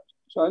have that.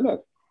 So I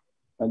left.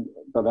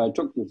 But I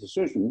took the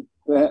decision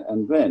there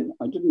and then.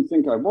 I didn't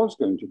think I was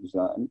going to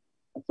resign.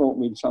 I thought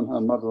we'd somehow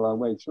muddle our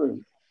way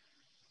through.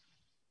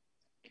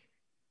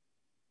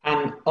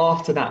 And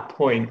after that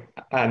point,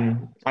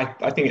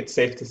 I think it's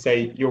safe to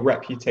say your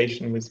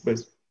reputation was for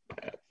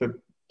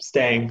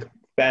staying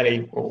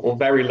fairly or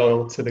very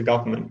loyal to the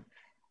government.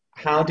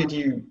 How did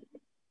you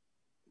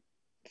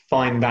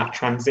find that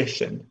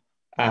transition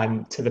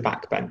to the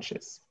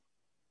backbenches?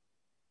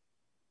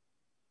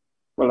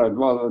 Well, I'd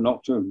rather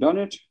not to have done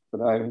it,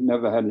 but I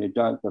never had any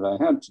doubt that I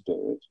had to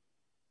do it.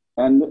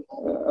 And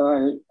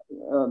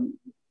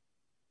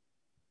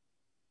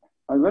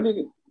I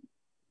really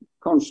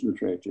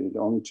concentrated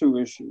on two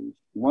issues.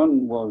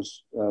 One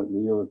was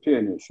the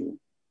European issue,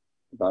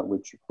 about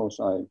which, of course,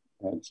 I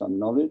had some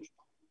knowledge.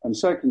 And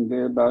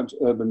secondly, about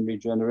urban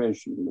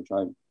regeneration, which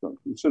I've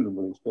got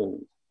considerable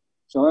experience.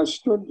 So I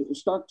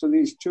stuck to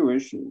these two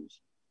issues.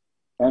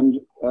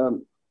 And,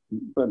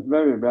 but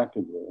very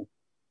rapidly,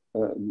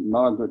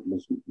 Margaret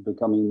was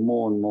becoming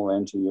more and more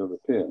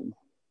anti-European.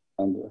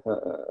 And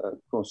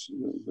of course,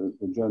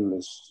 the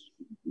journalists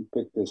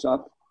picked this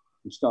up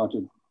and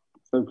started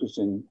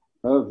focusing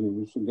her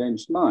views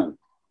against mine.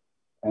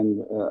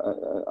 And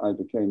I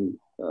became,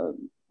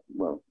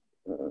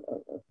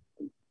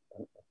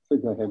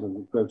 figurehead of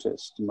the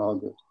protest to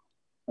Margaret.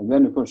 And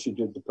then, of course, she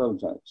did the poll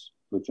tax,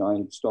 which I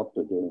had stopped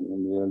her doing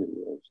in the early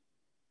years.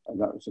 And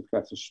that was a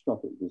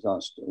catastrophic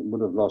disaster. It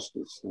would have lost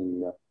us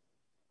the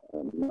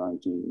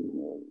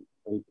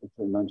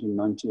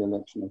 1990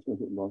 election, I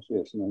think it was,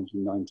 yes,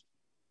 1990.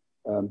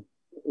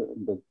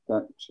 But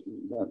that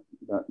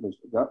was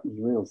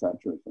real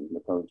Thatcherism,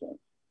 the poll tax.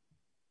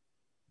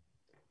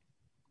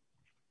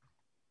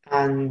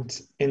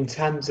 And in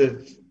terms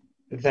of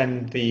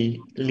then the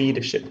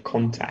leadership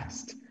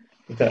contest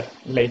that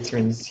later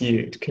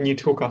ensued, can you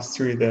talk us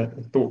through the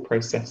thought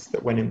process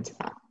that went into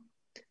that?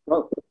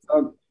 Well,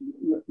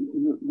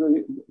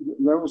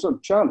 there was a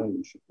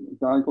challenge. A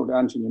guy called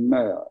Anthony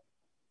Mayer,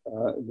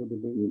 it would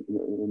have been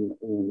in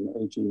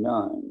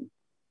 1989,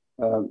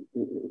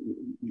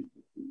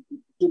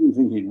 didn't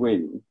think he'd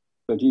win,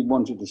 but he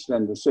wanted to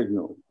send a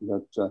signal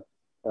that,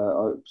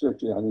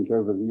 particularly I think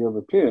over the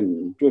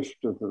European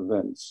drift of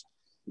events,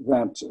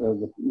 that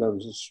there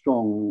was a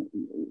strong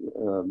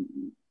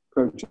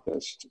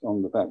protest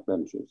on the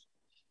backbenches.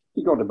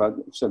 He got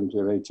about 70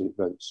 or 80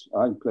 votes.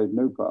 I played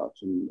no part,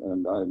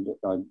 and I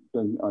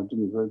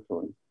didn't vote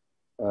for him.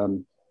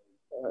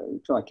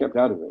 So I kept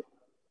out of it.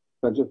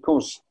 But of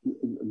course,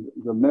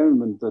 the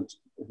moment that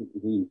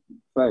he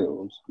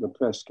failed, the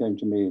press came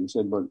to me and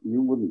said, well,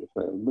 you wouldn't have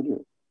failed, would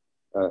you?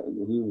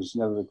 He was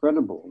never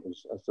credible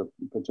as a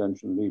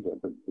potential leader,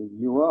 but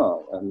you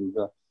are. And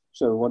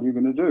so what are you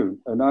going to do?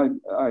 And I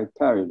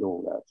parried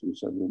all that and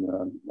said, you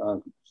know,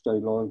 I'll stay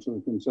loyal to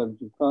the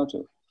Conservative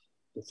Party.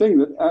 The thing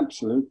that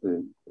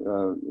absolutely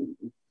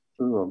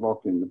threw a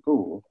rock in the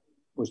pool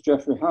was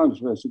Geoffrey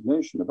Howe's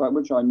resignation, about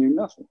which I knew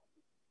nothing.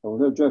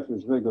 Although Geoffrey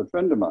was a very good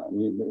friend of mine,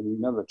 he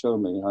never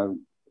told me how,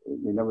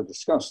 we never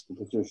discussed the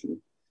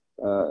position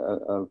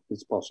of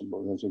his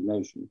possible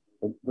resignation.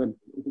 But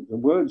the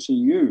words he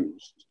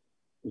used,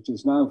 it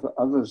is now for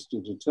others to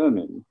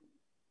determine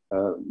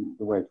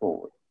the way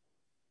forward.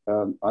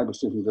 I was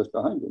sitting just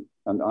behind him,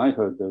 and I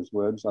heard those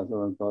words. I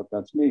thought,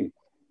 that's me.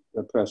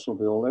 The press will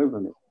be all over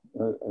me,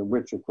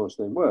 which, of course,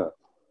 they were.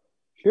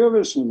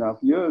 Curiously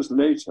enough, years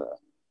later,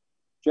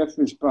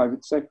 Jeffrey's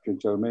private secretary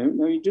told me,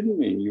 no, he didn't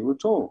mean you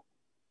at all.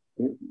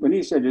 When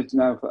he said it's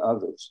now for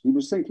others, he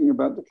was thinking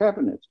about the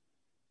cabinet,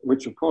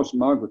 which of course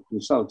Margaret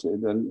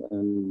consulted,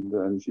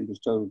 and she was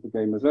told the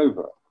game was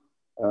over.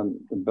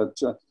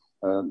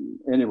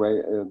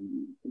 Anyway,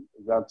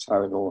 that's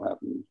how it all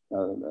happened.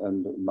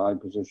 And my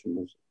position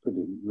was a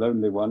pretty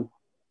lonely one.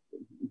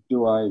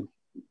 Do I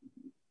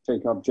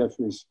take up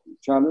Jeffrey's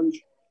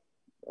challenge,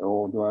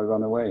 or do I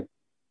run away?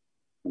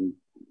 And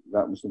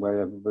that was the way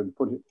everybody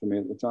put it to me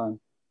at the time.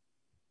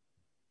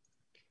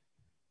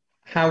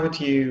 How would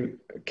you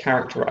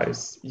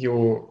characterize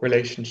your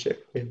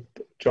relationship with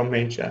John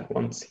Major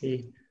once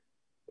he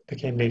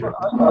became leader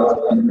of the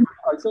party?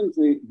 I think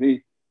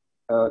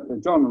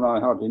John and I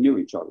hardly knew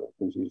each other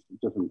because he's a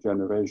different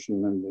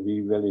generation, and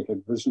he really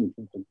had risen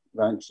to the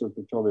ranks of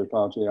the Tory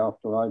party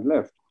after I'd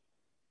left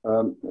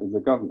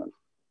the government.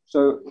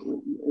 So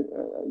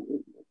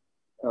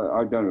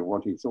I don't know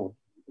what he thought.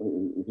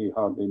 He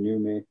hardly knew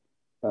me.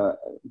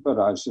 But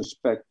I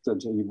suspect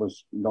that he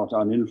was not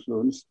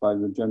uninfluenced by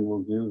the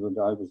general view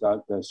that I was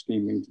out there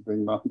scheming to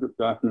bring Margaret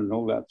down and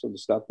all that sort of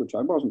stuff, which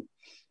I wasn't.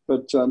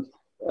 But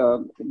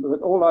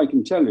all I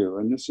can tell you,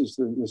 and this is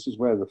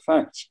where the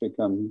facts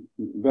become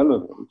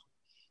relevant,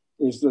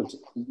 is that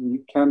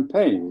the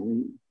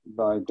campaign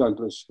by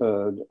Douglas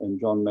Hurd and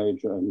John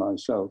Major and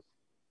myself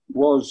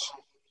was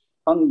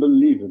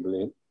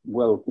unbelievably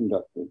well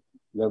conducted.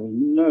 There was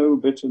no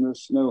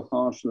bitterness, no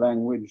harsh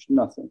language,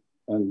 nothing.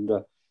 And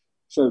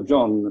so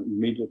John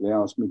immediately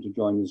asked me to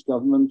join his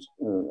government.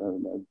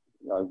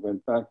 I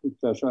went back with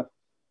pleasure.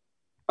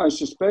 I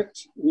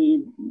suspect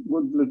he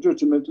would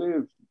legitimately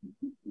have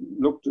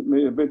looked at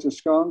me a bit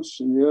askance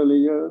in the early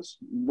years.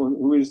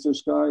 Who is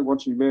this guy?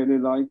 What's he really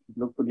like?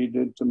 Look what he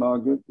did to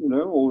Margaret. You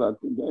know, all that.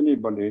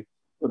 Anybody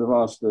would have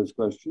asked those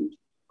questions.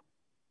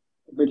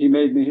 But he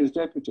made me his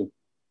deputy.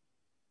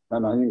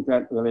 And I think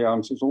that really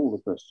answers all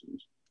the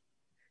questions.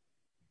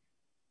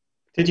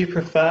 Did you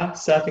prefer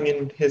serving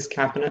in his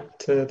cabinet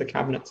to the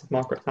cabinets of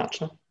Margaret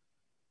Thatcher?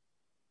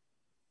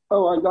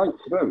 Oh, I liked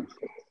both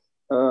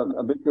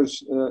because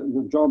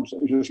the jobs,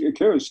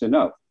 curious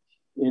enough,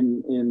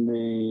 in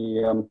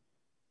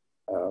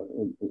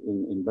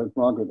both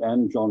Margaret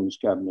and John's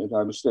cabinet,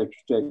 I was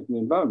Secretary of the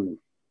Environment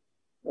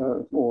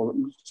for a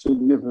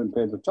significant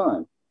period of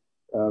time.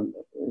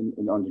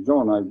 Under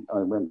John,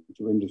 I went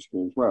to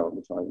industry as well,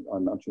 which I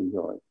much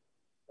enjoyed.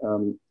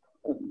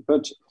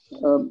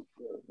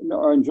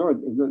 No, I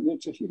enjoyed it.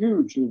 It's a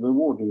hugely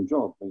rewarding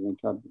job being a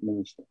cabinet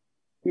minister,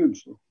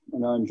 hugely.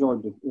 And I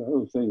enjoyed the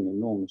whole thing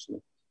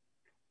enormously.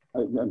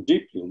 I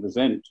deeply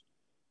resent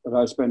that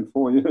I spent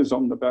 4 years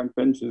on the back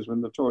benches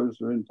when the Tories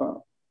were in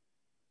power.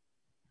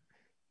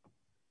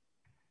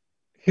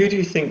 Who do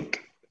you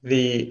think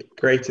the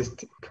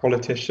greatest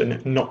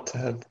politician not to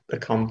have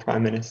become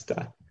Prime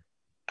Minister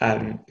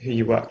who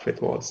you worked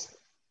with was?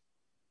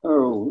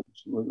 Oh,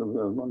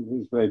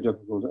 it's very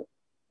difficult.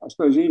 I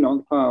suppose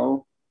Enoch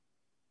Powell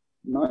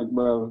might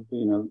well have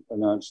been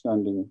an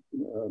outstanding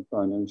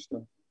Prime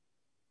Minister.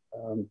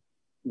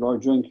 Roy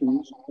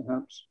Jenkins,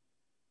 perhaps.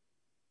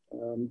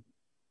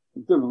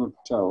 Difficult to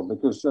tell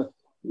because you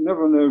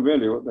never know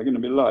really what they're going to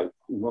be like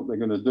and what they're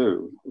going to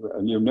do.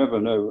 And you never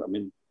know. I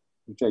mean,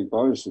 you take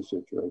Boris's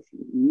situation.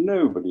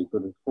 Nobody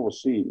could have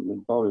foreseen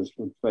that Boris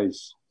would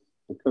face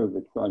the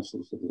COVID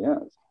crisis that he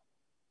has.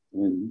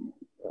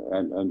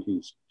 And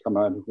he's come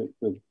out of it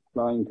with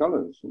flying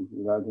colours,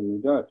 without any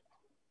doubt.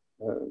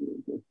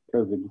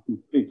 COVID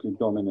completely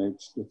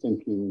dominates the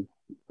thinking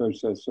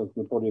process of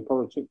the body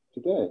politic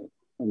today,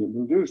 and it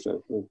will do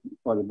so for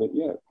quite a bit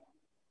yet.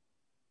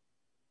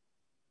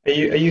 Are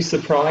you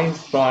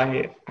surprised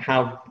by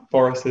how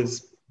Boris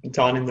has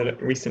done in the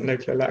recent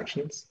local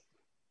elections?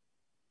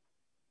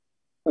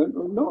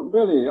 Not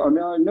really. I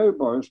mean, I know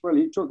Boris well.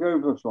 He took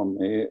over from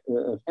me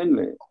at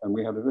Henley, and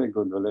we had a very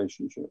good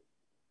relationship.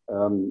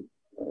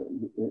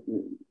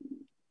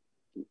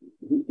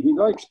 He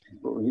likes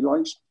people. He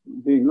likes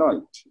being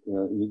liked.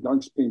 He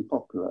likes being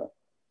popular,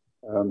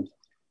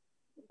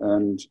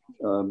 and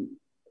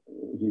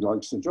he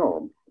likes the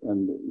job,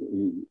 and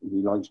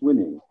he likes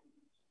winning.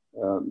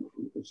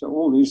 So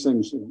all these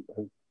things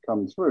have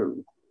come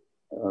through.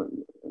 Of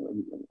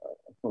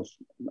course,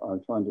 I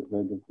find it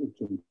very difficult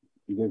to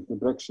give the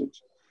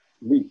Brexit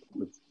leap,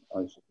 which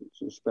I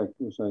suspect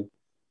was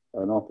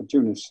an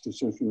opportunist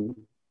decision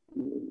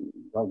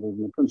rather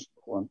than a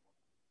principled one.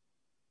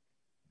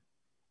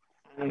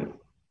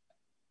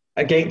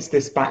 Against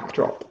this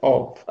backdrop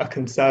of a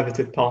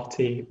Conservative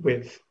party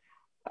with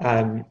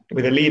a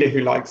leader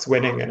who likes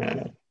winning and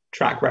a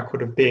track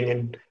record of being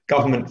in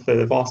government for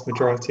the vast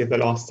majority of the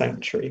last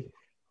century,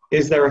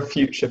 is there a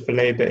future for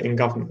Labour in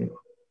government?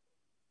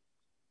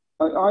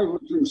 I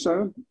would think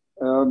so.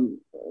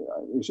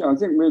 I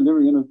think we're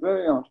living in a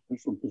very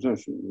artificial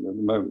position at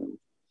the moment.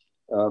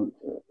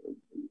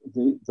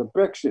 The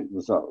Brexit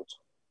result,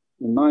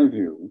 in my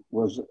view,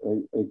 was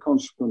a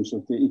consequence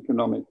of the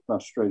economic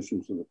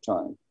frustrations of the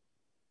time.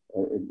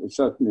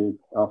 Certainly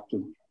after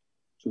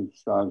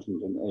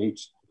 2008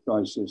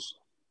 crisis,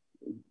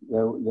 it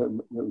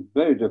was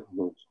very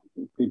difficult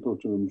people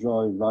to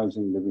enjoy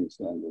rising living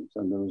standards,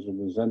 and there was a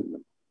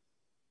resentment.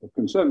 The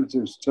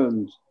Conservatives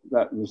turned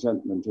that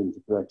resentment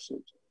into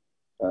Brexit.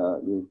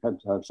 We had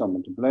to have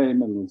someone to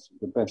blame, and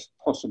the best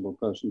possible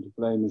person to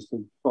blame is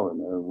the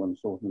foreigner of one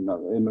sort or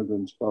another,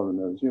 immigrants,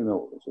 foreigners, you know,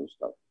 all this sort of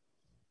stuff.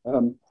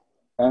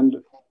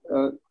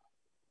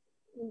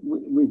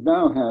 We've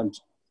now had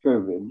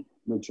COVID,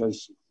 which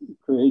has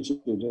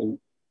created a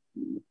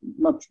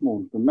much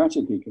more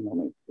dramatic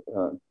economic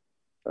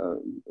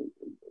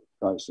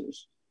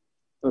crisis.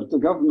 But the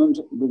government,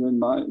 in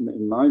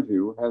my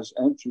view, has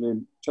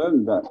actually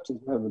turned that to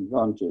their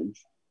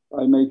advantage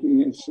by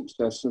making a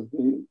success of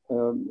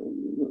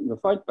the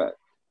fight back.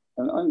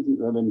 And I think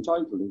they're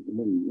entitled. I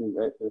mean,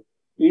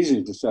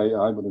 easy to say,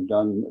 I would have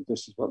done,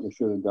 this is what they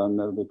should have done.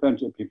 There'll be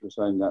plenty of people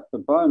saying that.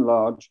 But by and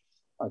large,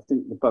 I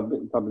think the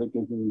public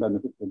gives them the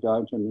benefit of the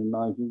doubt, and in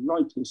my view,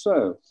 rightly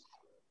so.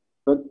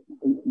 But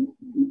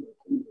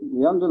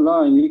the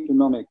underlying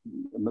economic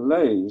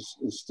malaise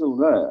is still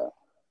there.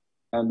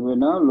 And we're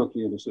now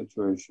looking at a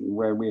situation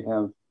where we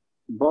have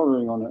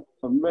borrowing on a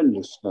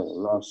horrendous scale,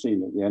 last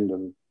seen at the end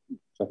of the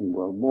Second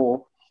World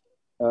War,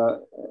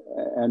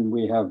 and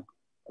we have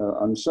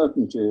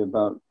uncertainty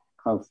about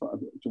how far,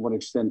 to what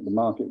extent the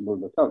market will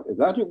recover.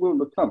 That it will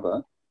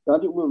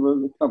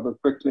recover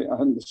quickly, I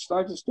haven't the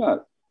slightest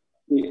doubt.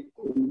 The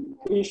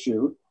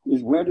issue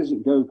is, where does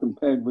it go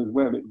compared with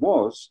where it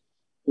was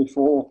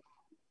before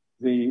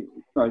the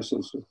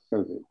crisis of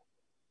COVID?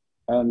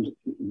 And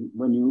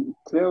when you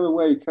clear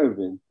away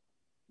COVID,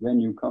 then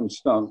you come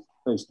stuck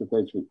face to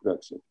face with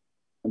Brexit.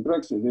 And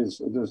Brexit is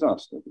a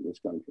disaster for this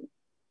country.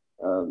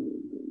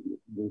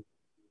 The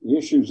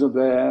issues are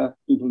there,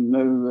 people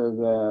know they're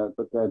there,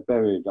 but they're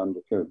buried under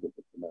COVID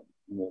at the moment.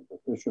 You know, the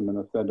fishermen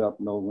are fed up,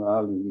 Northern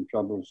Ireland in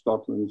trouble,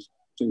 Scotland's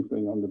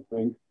tinkering on the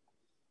brink.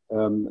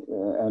 And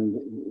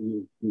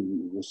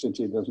the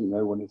city doesn't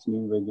know what its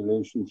new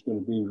regulation is going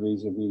to be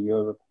vis-a-vis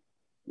Europe.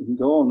 You can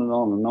go on and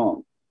on and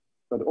on.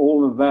 But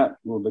all of that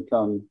will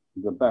become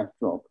the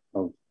backdrop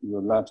of the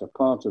latter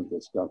part of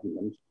this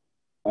government,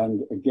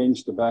 and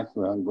against the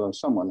background where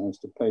someone has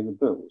to pay the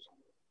bills.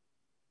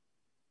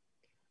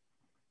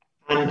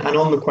 And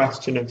on the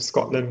question of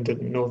Scotland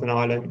and Northern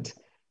Ireland,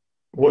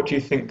 what do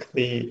you think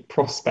the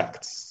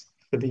prospects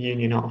for the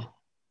Union are?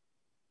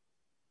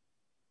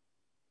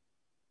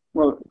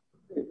 Well,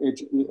 you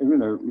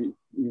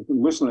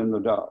can whistle in the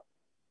dark.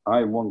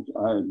 I'm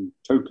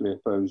totally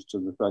opposed to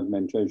the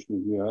fragmentation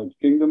of the United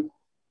Kingdom.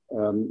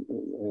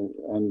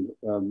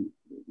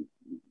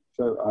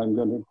 So I'm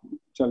going to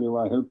tell you,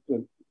 I hope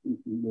that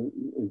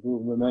it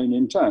will remain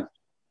intact.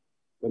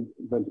 But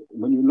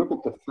when you look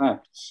at the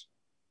facts,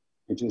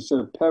 it is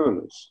so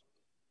perilous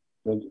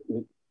that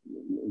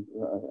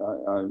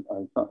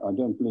I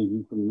don't believe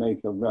you can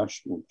make a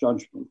rational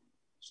judgment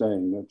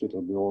saying that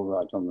it'll be all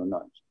right on the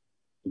night.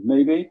 It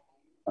may be.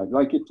 I'd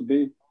like it to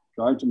be.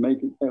 Try to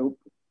make it help,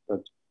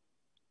 but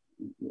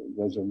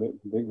there's a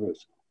big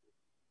risk.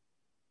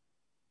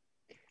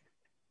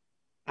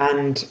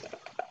 And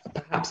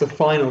perhaps a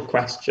final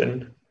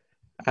question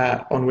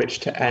on which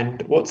to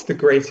end. What's the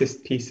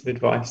greatest piece of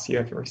advice you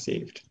ever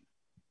received?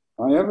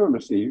 I ever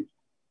received?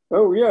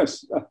 Oh,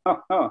 yes.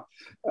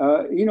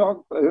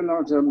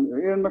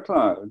 Ian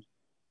MacLeod,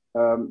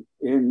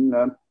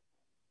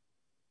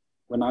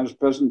 when I was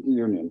President of the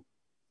Union.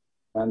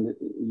 And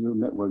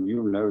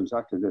you know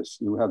exactly this.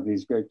 You have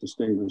these great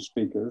distinguished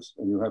speakers,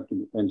 and you have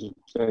to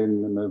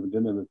entertain them over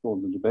dinner before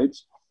the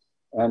debates.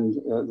 And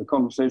the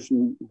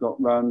conversation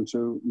got round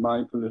to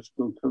my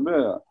political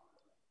career.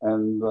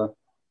 And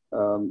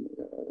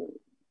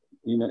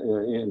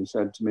Ian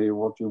said to me,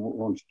 what do you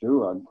want to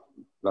do? I'd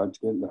like to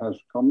get in the House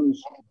of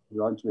Commons. I'd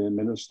like to be a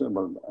minister.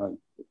 Well,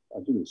 I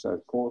didn't say,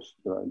 of course,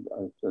 but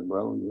I said,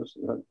 well, yes,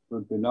 that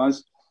would be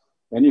nice.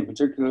 Any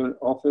particular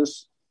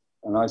office?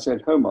 And I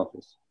said, Home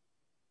Office.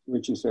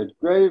 Which he said,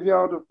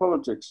 graveyard of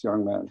politics,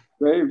 young man,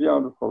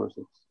 graveyard of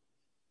politics.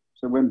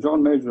 So when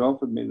John Major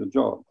offered me the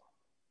job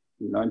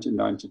in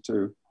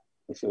 1992,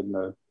 I said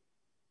no.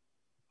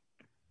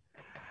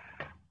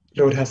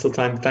 Lord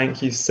Heseltine,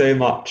 thank you so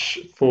much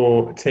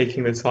for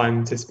taking the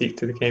time to speak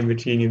to the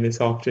Cambridge Union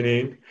this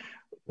afternoon.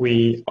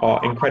 We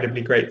are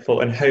incredibly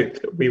grateful and hope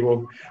that we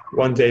will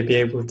one day be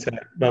able to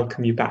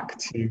welcome you back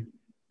to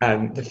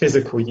the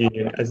physical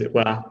union, as it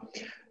were.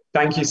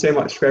 Thank you so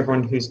much for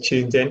everyone who's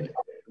tuned in.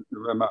 Thank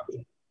you very much.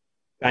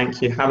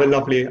 Thank you. Have a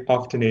lovely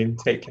afternoon.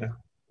 Take care.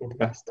 All the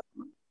best.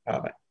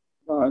 Bye-bye.